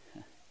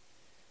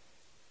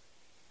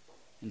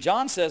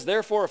John says,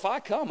 therefore, if I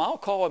come, I'll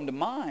call him to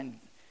mind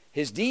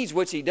his deeds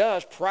which he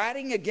does,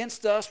 prating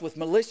against us with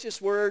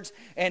malicious words,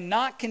 and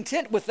not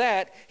content with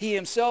that, he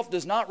himself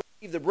does not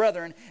receive the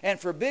brethren, and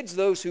forbids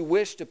those who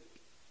wish to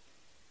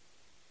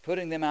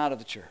putting them out of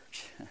the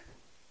church.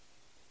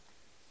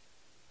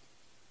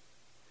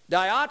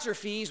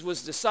 Diotrephes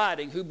was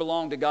deciding who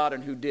belonged to God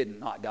and who didn't,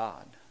 not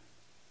God.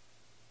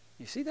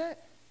 You see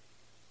that?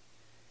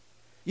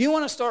 You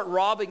want to start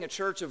robbing a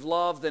church of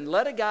love, then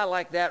let a guy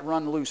like that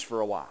run loose for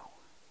a while.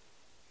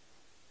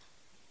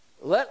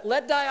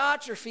 Let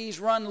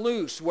Diotrephes run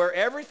loose where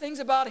everything's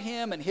about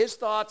him and his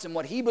thoughts and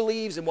what he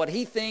believes and what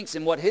he thinks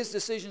and what his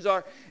decisions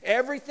are.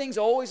 Everything's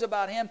always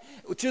about him,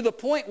 to the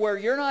point where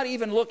you're not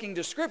even looking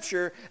to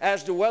Scripture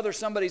as to whether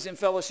somebody's in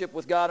fellowship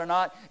with God or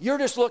not. You're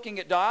just looking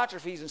at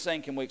Diotrephes and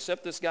saying, can we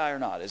accept this guy or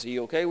not? Is he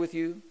okay with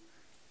you?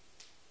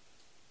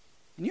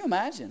 Can you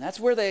imagine? That's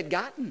where they had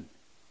gotten.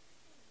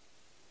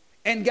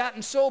 And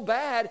gotten so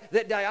bad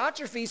that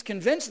Diotrephes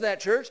convinced that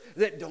church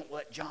that don't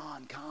let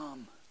John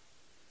come.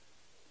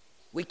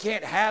 We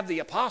can't have the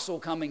apostle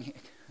coming here.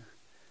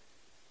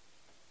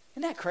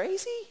 Isn't that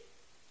crazy?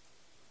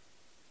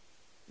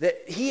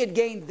 That he had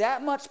gained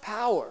that much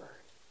power.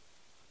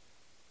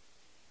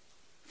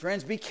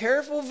 Friends, be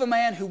careful of a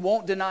man who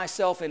won't deny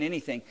self in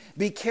anything.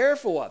 Be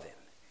careful of him.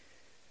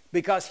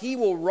 Because he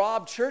will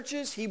rob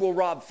churches, he will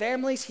rob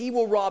families, he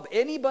will rob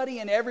anybody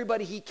and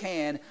everybody he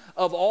can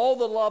of all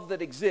the love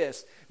that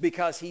exists,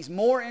 because he's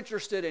more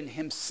interested in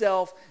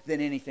himself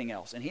than anything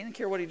else. And he doesn't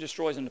care what he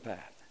destroys in the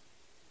path.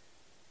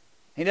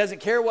 He doesn't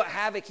care what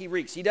havoc he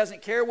wreaks. He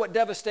doesn't care what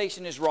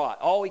devastation is wrought.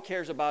 All he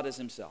cares about is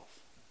himself.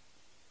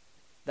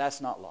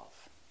 That's not love.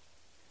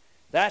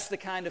 That's the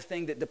kind of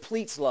thing that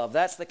depletes love.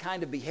 That's the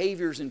kind of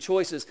behaviors and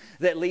choices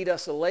that lead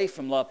us away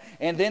from love.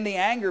 And then the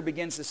anger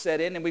begins to set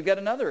in, and we've got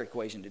another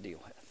equation to deal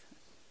with.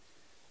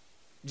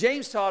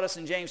 James taught us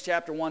in James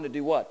chapter 1 to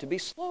do what? To be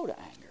slow to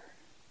anger.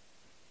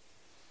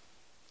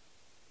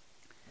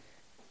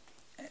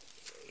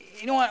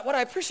 You know what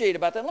I appreciate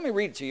about that? Let me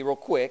read it to you real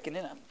quick, and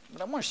then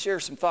I want to share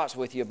some thoughts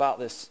with you about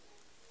this.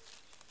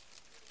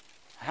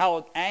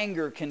 How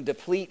anger can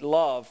deplete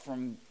love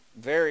from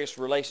various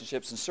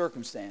relationships and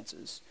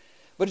circumstances.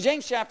 But in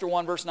James chapter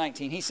 1, verse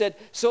 19, he said,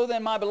 "So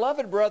then, my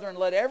beloved brethren,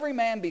 let every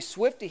man be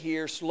swift to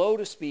hear, slow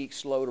to speak,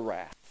 slow to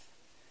wrath.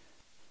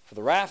 For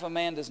the wrath of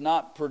man does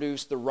not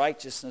produce the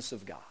righteousness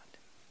of God."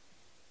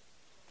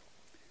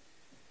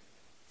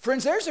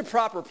 Friends, there's a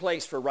proper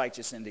place for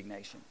righteous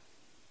indignation.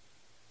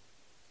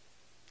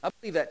 I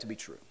believe that to be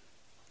true.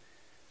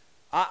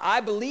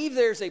 I believe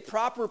there's a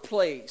proper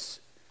place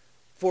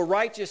for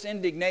righteous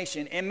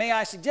indignation. And may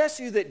I suggest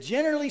to you that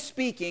generally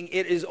speaking,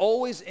 it is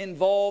always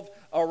involved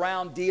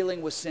around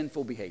dealing with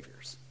sinful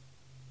behaviors.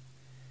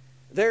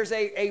 There's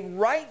a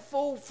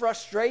rightful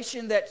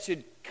frustration that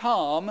should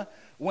come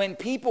when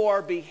people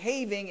are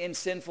behaving in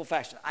sinful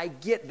fashion. I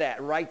get that,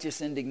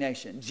 righteous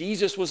indignation.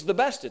 Jesus was the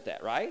best at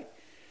that, right?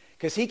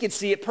 Because he could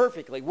see it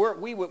perfectly.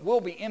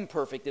 We'll be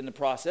imperfect in the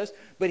process,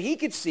 but he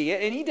could see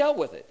it and he dealt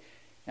with it.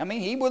 I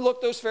mean, he would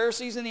look those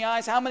Pharisees in the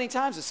eyes how many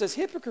times? It says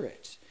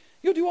hypocrites.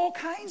 You'll do all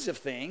kinds of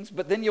things,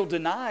 but then you'll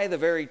deny the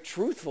very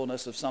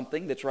truthfulness of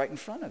something that's right in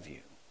front of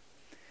you.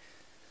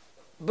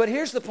 But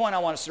here's the point I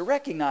want us to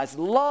recognize.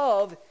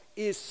 Love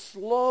is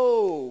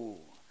slow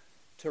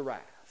to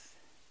wrath.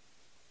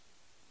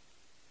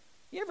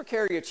 You ever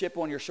carry a chip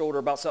on your shoulder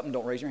about something?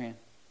 Don't raise your hand.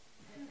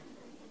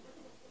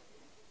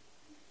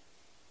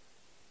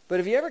 But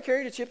have you ever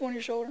carried a chip on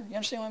your shoulder? You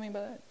understand what I mean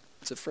by that?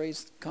 It's a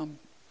phrase come.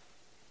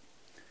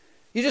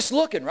 You're just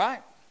looking,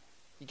 right?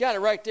 You got it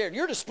right there.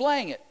 You're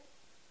displaying it.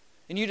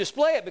 And you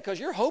display it because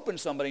you're hoping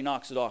somebody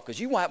knocks it off because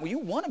you want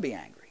to be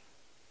angry.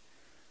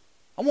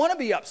 I want to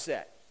be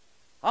upset.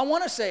 I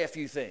want to say a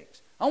few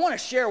things. I want to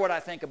share what I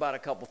think about a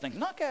couple things.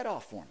 Knock that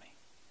off for me.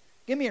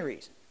 Give me a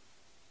reason.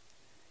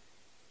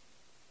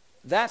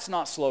 That's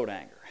not slow to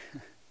anger.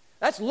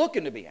 That's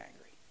looking to be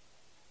angry.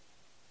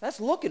 That's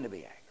looking to be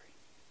angry.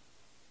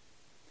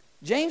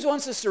 James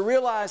wants us to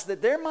realize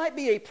that there might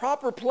be a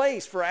proper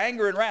place for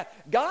anger and wrath.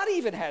 God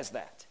even has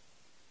that.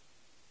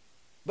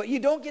 But you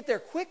don't get there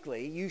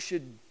quickly. You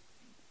should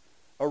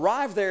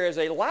arrive there as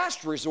a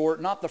last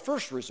resort, not the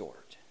first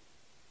resort.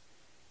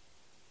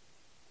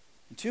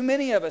 And too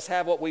many of us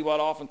have what we would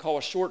often call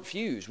a short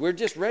fuse. We're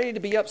just ready to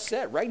be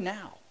upset right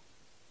now.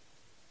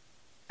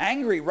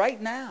 Angry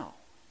right now.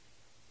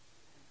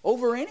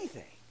 Over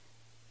anything.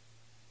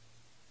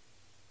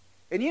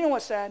 And you know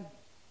what's sad?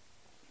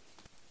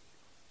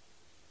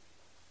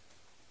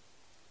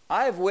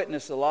 I have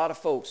witnessed a lot of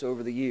folks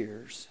over the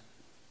years,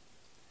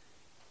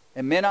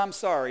 and men, I'm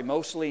sorry,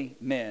 mostly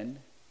men,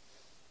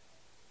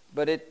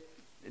 but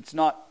it's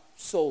not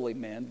solely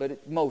men,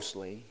 but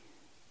mostly,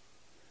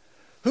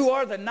 who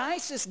are the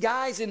nicest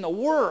guys in the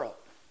world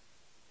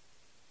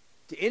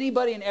to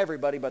anybody and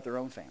everybody but their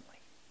own family.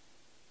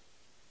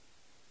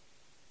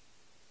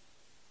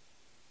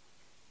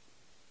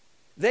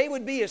 They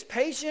would be as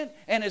patient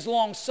and as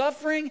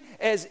long-suffering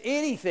as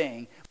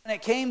anything when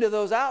it came to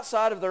those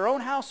outside of their own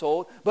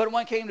household, but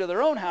when it came to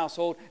their own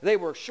household, they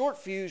were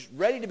short-fused,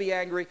 ready to be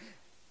angry,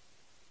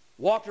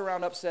 walked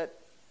around upset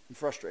and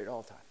frustrated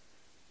all the time.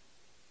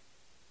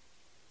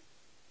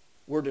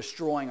 We're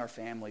destroying our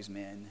families,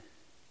 men.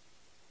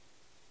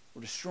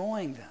 We're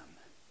destroying them.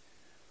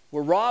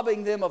 We're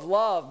robbing them of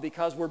love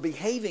because we're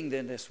behaving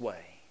in this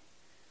way.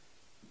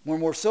 When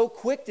we're so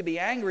quick to be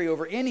angry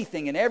over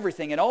anything and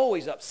everything and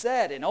always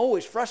upset and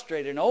always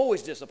frustrated and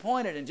always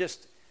disappointed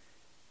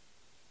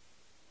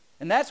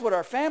and that's what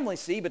our families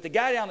see, but the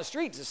guy down the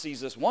street just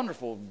sees this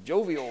wonderful,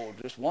 jovial,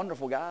 just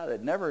wonderful guy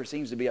that never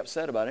seems to be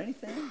upset about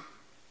anything.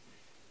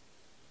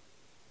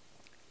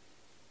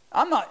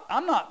 I'm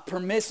not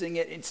permissing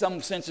it in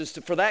some senses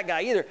for that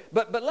guy either,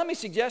 but let me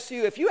suggest to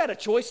you, if you had a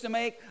choice to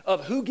make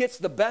of who gets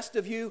the best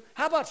of you,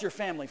 how about your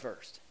family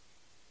first?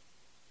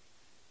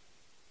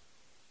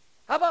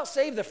 How about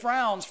save the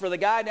frowns for the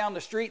guy down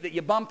the street that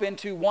you bump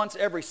into once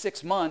every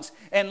 6 months,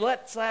 and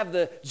let's have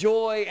the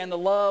joy and the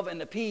love and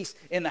the peace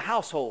in the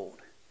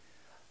household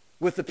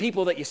with the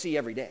people that you see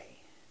every day.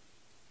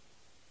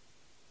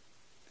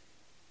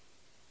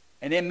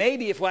 And then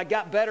maybe if I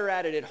got better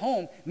at it at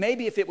home,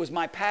 maybe if it was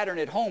my pattern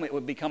at home, it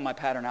would become my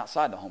pattern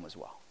outside the home as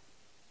well.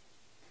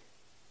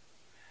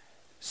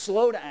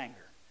 Slow to anger.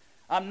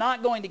 I'm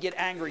not going to get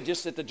angry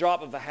just at the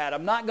drop of a hat.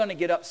 I'm not going to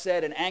get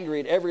upset and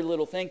angry at every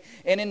little thing.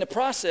 And in the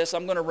process,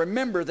 I'm going to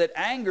remember that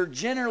anger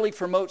generally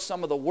promotes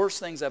some of the worst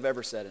things I've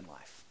ever said in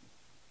life.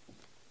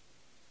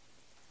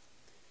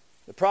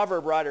 The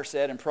proverb writer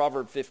said in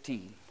Proverb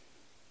 15,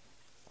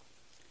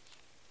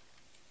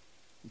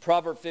 in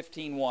Proverb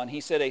 15:1, he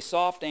said, "A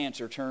soft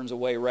answer turns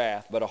away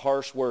wrath, but a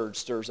harsh word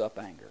stirs up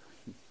anger."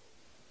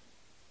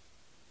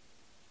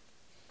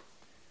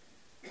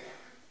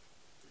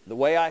 The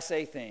way I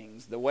say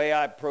things, the way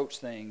I approach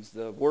things,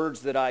 the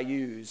words that I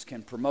use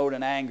can promote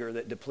an anger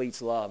that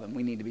depletes love, and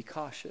we need to be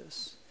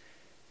cautious.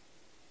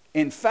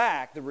 In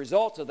fact, the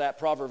results of that,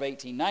 Proverb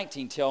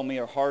 18:19, tell me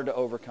are hard to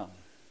overcome.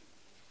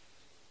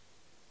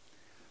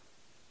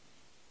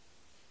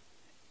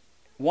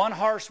 One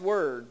harsh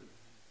word,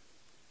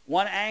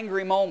 one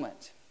angry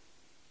moment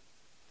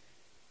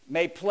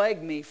may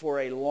plague me for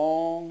a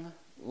long,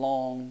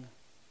 long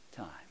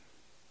time.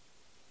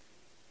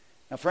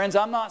 Now, friends,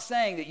 I'm not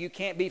saying that you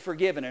can't be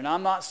forgiven, and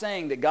I'm not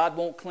saying that God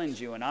won't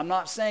cleanse you, and I'm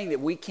not saying that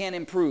we can't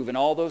improve and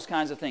all those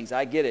kinds of things.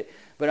 I get it.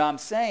 But I'm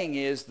saying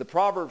is the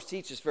Proverbs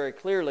teach us very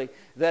clearly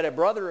that a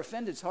brother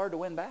offended is hard to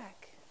win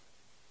back.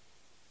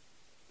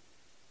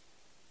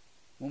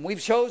 When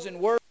we've chosen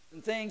words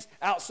and things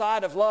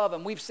outside of love,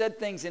 and we've said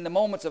things in the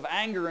moments of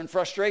anger and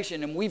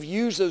frustration, and we've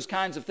used those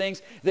kinds of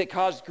things that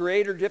cause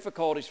greater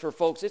difficulties for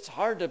folks, it's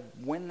hard to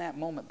win that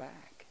moment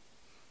back.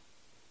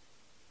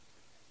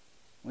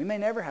 We may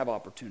never have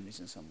opportunities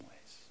in some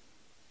ways.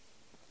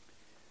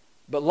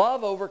 But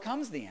love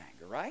overcomes the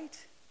anger, right?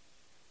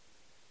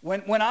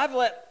 When I've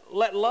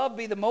let love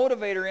be the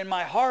motivator in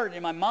my heart,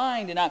 in my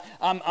mind, and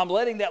I'm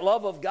letting that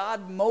love of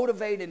God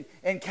motivate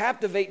and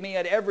captivate me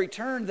at every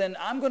turn, then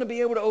I'm going to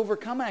be able to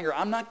overcome anger.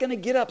 I'm not going to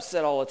get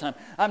upset all the time.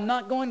 I'm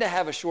not going to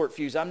have a short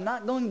fuse. I'm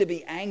not going to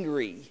be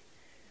angry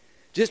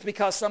just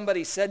because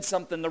somebody said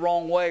something the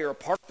wrong way or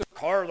parked their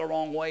car the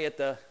wrong way at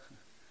the...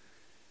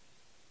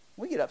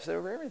 We get upset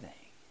over everything.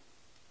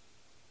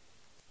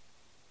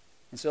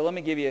 And so let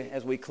me give you,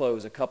 as we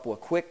close, a couple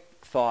of quick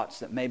thoughts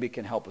that maybe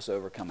can help us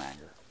overcome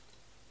anger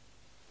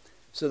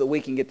so that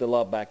we can get the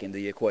love back into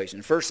the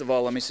equation. First of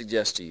all, let me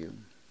suggest to you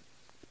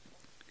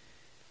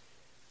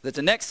that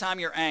the next time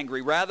you're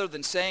angry, rather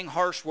than saying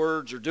harsh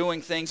words or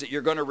doing things that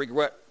you're going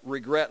to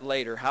regret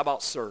later, how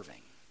about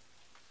serving?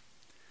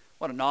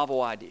 What a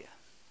novel idea.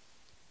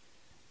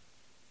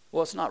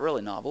 Well, it's not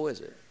really novel, is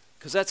it?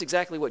 Because that's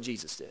exactly what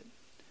Jesus did.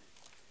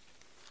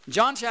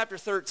 John chapter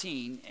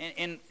 13,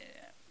 and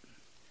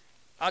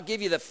I'll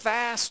give you the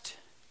fast,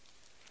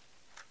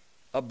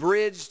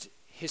 abridged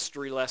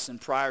history lesson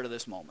prior to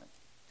this moment.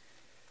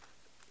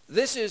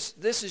 This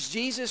is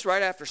Jesus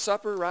right after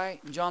supper, right?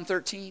 In John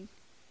 13.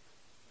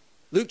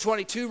 Luke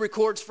 22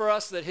 records for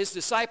us that his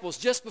disciples,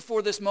 just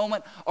before this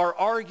moment, are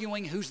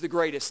arguing who's the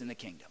greatest in the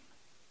kingdom.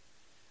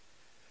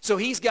 So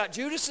he's got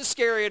Judas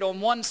Iscariot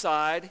on one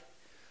side,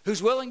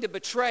 who's willing to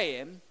betray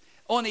him.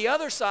 On the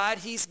other side,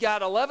 he's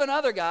got 11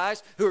 other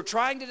guys who are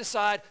trying to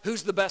decide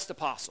who's the best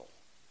apostle.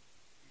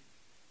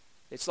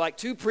 It's like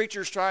two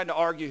preachers trying to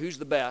argue who's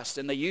the best,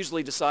 and they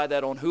usually decide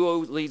that on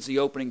who leads the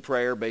opening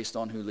prayer based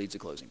on who leads the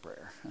closing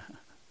prayer.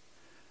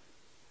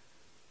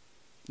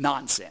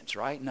 Nonsense,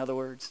 right? In other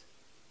words,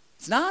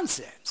 it's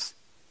nonsense.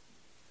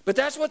 But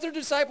that's what their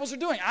disciples are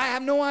doing. I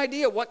have no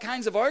idea what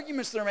kinds of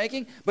arguments they're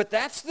making, but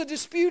that's the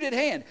dispute at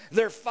hand.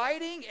 They're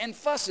fighting and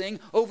fussing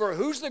over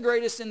who's the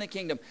greatest in the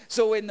kingdom.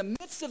 So in the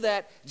midst of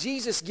that,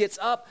 Jesus gets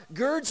up,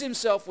 girds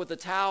himself with a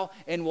towel,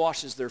 and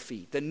washes their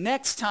feet. The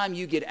next time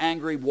you get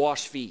angry,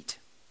 wash feet.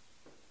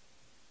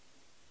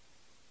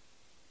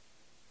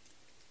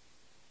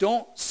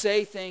 Don't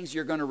say things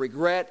you're going to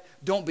regret.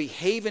 Don't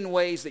behave in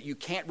ways that you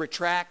can't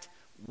retract.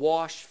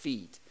 Wash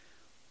feet.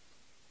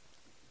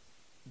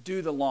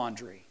 Do the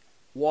laundry.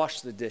 Wash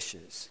the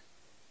dishes.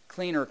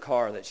 Clean her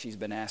car that she's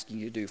been asking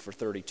you to do for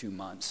 32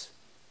 months.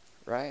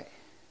 Right?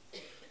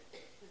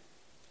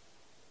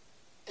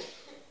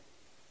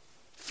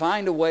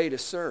 Find a way to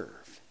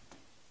serve.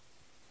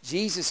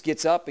 Jesus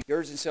gets up, he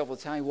girds himself with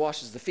a towel, he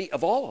washes the feet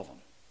of all of them.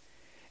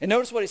 And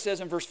notice what he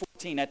says in verse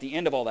 14 at the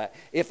end of all that.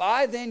 If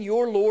I then,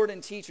 your Lord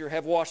and teacher,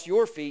 have washed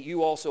your feet,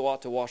 you also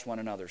ought to wash one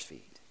another's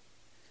feet.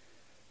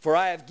 For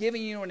I have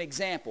given you an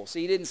example. See,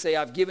 he didn't say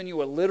I've given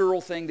you a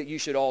literal thing that you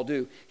should all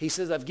do. He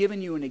says I've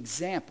given you an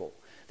example.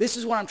 This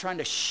is what I'm trying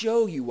to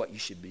show you what you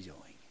should be doing.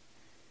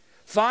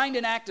 Find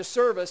an act of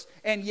service,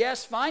 and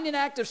yes, find an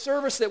act of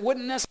service that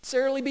wouldn't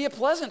necessarily be a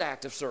pleasant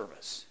act of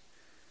service.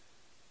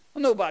 I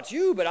don't know about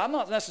you, but I'm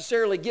not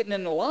necessarily getting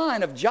in the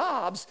line of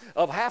jobs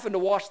of having to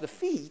wash the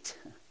feet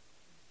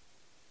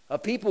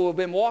of people who have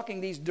been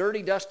walking these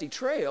dirty, dusty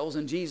trails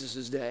in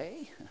Jesus'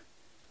 day.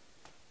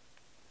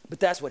 But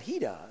that's what he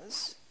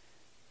does.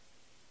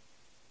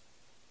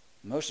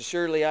 Most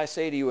assuredly I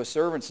say to you, a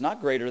servant's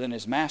not greater than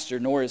his master,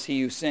 nor is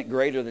he who sent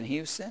greater than he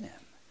who sent him.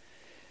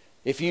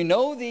 If you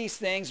know these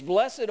things,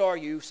 blessed are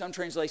you. Some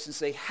translations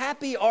say,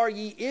 happy are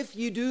ye if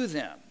you do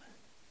them.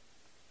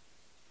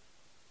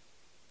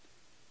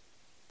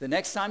 The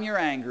next time you're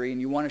angry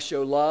and you want to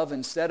show love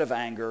instead of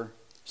anger,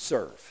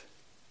 serve.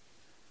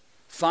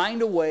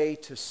 Find a way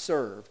to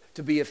serve,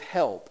 to be of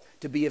help,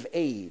 to be of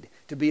aid,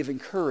 to be of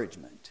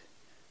encouragement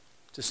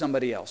to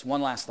somebody else.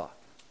 One last thought.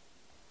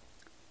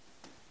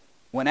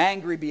 When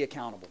angry, be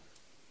accountable.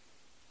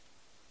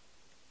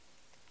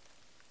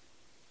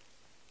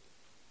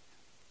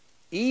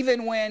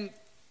 Even when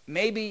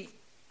maybe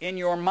in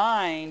your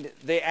mind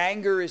the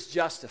anger is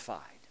justified.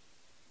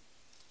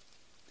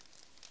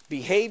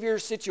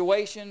 Behaviors,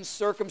 situations,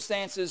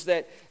 circumstances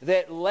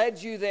that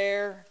led you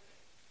there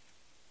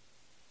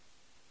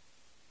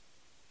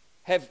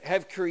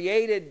have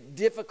created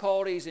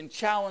difficulties and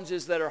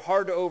challenges that are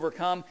hard to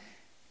overcome.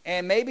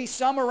 And maybe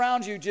some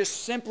around you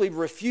just simply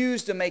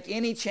refuse to make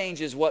any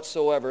changes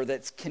whatsoever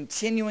that's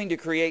continuing to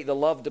create the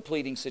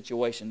love-depleting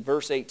situation.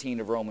 Verse 18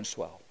 of Romans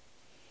 12.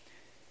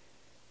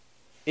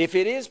 If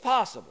it is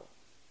possible,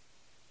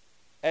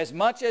 as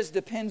much as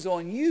depends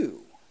on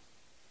you,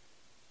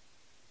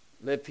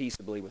 live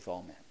peaceably with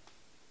all men.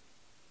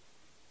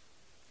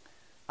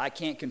 I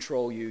can't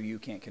control you, you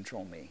can't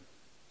control me.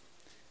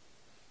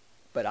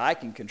 But I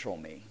can control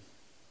me.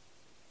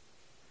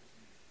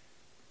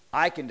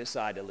 I can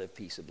decide to live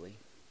peaceably.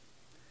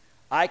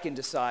 I can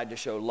decide to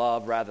show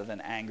love rather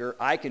than anger.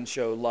 I can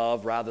show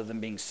love rather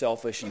than being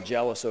selfish and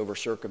jealous over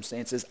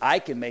circumstances. I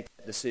can make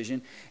that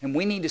decision. And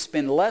we need to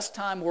spend less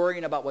time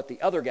worrying about what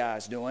the other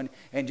guy's doing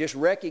and just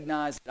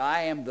recognize that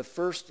I am the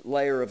first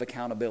layer of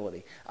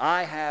accountability.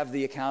 I have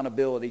the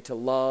accountability to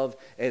love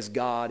as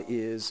God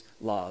is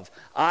love.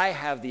 I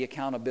have the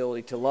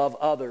accountability to love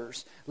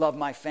others, love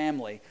my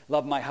family,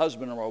 love my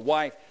husband or my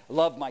wife,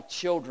 love my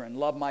children,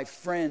 love my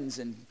friends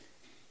and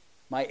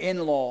my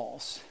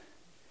in-laws.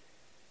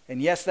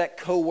 And yes, that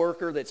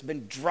coworker that's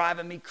been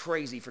driving me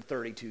crazy for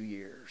 32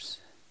 years.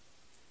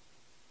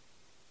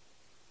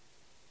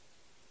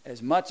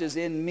 As much as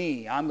in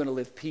me, I'm going to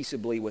live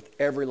peaceably with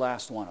every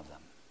last one of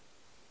them.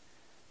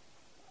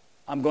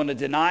 I'm going to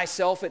deny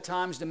self at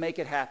times to make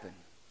it happen.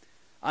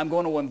 I'm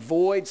going to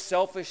avoid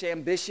selfish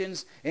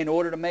ambitions in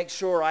order to make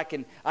sure I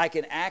can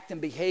act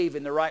and behave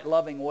in the right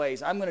loving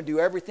ways. I'm going to do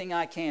everything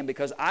I can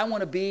because I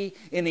want to be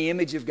in the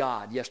image of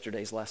God,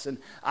 yesterday's lesson.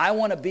 I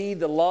want to be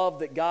the love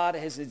that God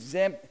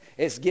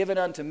has given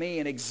unto me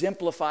and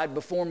exemplified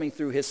before me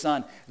through His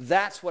Son.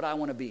 That's what I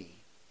want to be.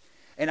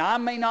 And I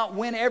may not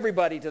win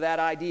everybody to that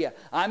idea.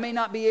 I may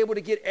not be able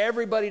to get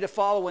everybody to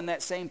follow in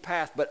that same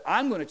path, but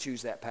I'm going to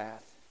choose that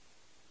path.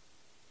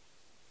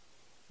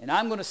 And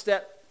I'm going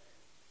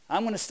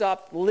to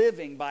stop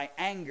living by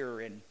anger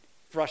and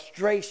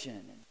frustration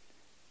and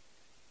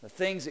the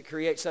things that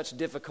create such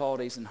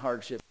difficulties and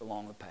hardships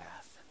along the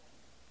path.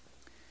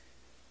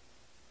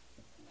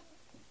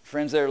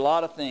 Friends, there are a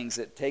lot of things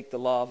that take the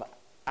love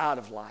out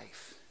of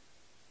life,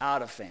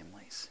 out of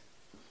families,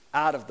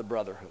 out of the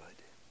brotherhood.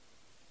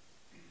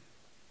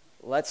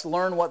 Let's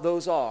learn what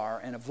those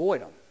are and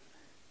avoid them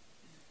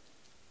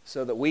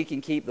so that we can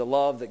keep the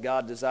love that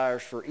God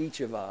desires for each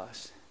of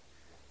us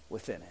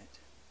within it.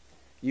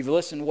 You've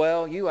listened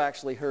well. You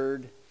actually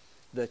heard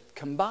the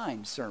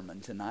combined sermon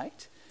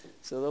tonight.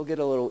 So they'll get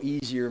a little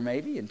easier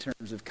maybe in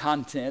terms of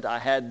content. I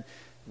had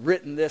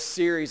written this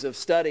series of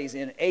studies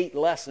in 8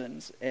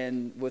 lessons,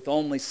 and with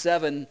only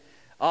 7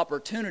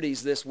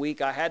 opportunities this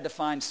week, I had to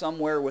find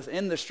somewhere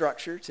within the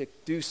structure to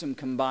do some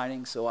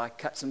combining, so I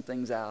cut some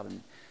things out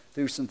and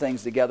threw some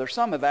things together.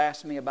 Some have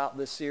asked me about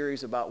this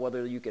series, about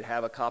whether you could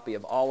have a copy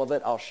of all of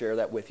it. I'll share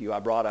that with you. I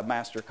brought a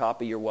master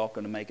copy. You're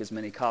welcome to make as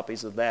many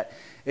copies of that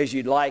as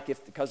you'd like,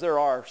 because there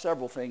are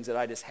several things that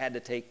I just had to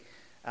take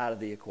out of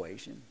the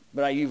equation.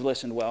 But you've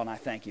listened well, and I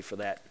thank you for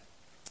that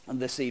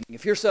this evening.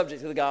 If you're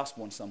subject to the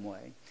gospel in some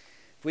way,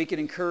 if we could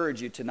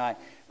encourage you tonight,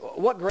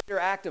 what greater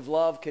act of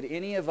love could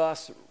any of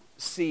us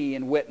see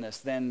and witness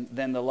than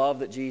the love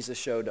that Jesus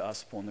showed to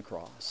us upon the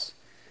cross?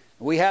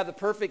 We have the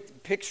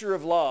perfect picture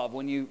of love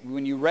when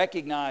you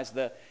recognize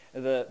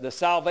the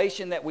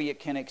salvation that we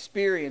can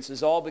experience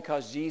is all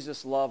because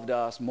Jesus loved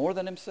us more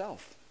than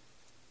himself.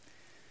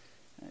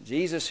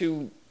 Jesus,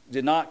 who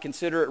did not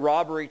consider it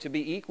robbery to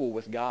be equal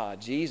with God.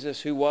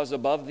 Jesus, who was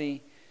above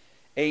the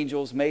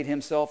angels, made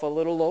himself a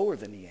little lower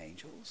than the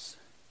angels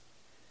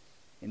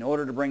in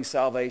order to bring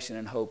salvation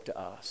and hope to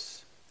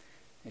us.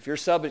 If you're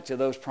subject to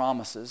those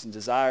promises and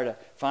desire to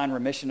find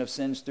remission of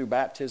sins through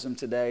baptism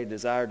today,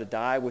 desire to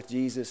die with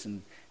Jesus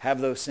and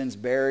have those sins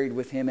buried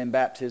with him in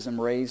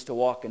baptism, raised to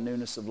walk in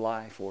newness of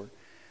life, or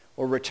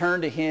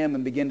return to him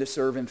and begin to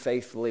serve him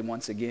faithfully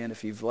once again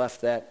if you've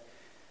left that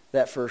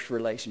first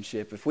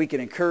relationship. If we can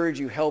encourage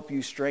you, help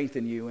you,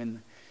 strengthen you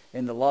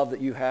in the love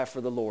that you have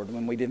for the Lord,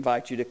 when we'd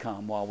invite you to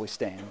come while we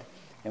stand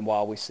and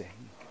while we sing.